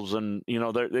bottles and,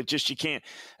 they're just, you can't.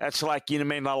 That's like, you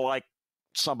may not like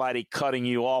somebody cutting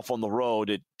you off on the road.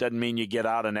 It doesn't mean you get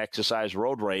out and exercise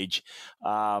road rage.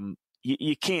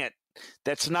 You can't.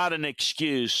 That's not an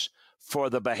excuse for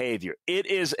the behavior. It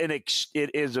is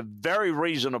very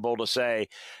reasonable to say,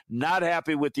 not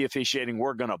happy with the officiating.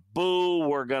 We're going to boo.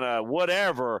 We're going to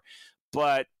whatever.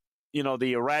 But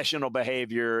the irrational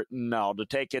behavior, no, to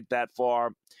take it that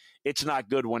far, it's not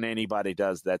good when anybody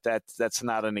does that. That's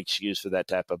not an excuse for that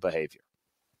type of behavior.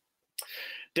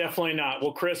 Definitely not.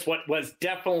 Well, Chris, what was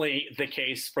definitely the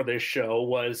case for this show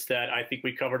was that I think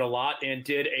we covered a lot and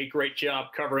did a great job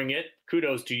covering it.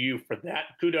 Kudos to you for that.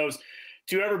 Kudos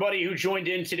to everybody who joined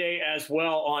in today as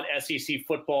well on SEC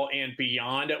Football and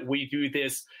Beyond. We do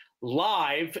this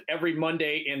live every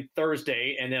Monday and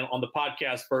Thursday, and then on the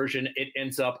podcast version, it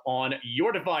ends up on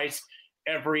your device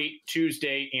every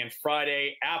Tuesday and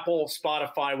Friday. Apple,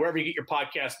 Spotify, wherever you get your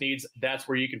podcast needs, that's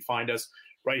where you can find us,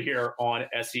 right here on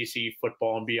SEC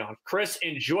Football and Beyond. Chris,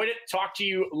 enjoyed it. Talk to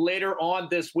you later on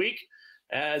this week,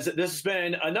 as this has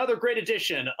been another great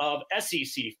edition of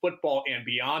SEC Football and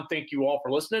Beyond. Thank you all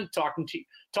for listening. Talk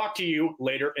to you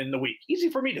later in the week. Easy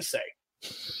for me to say.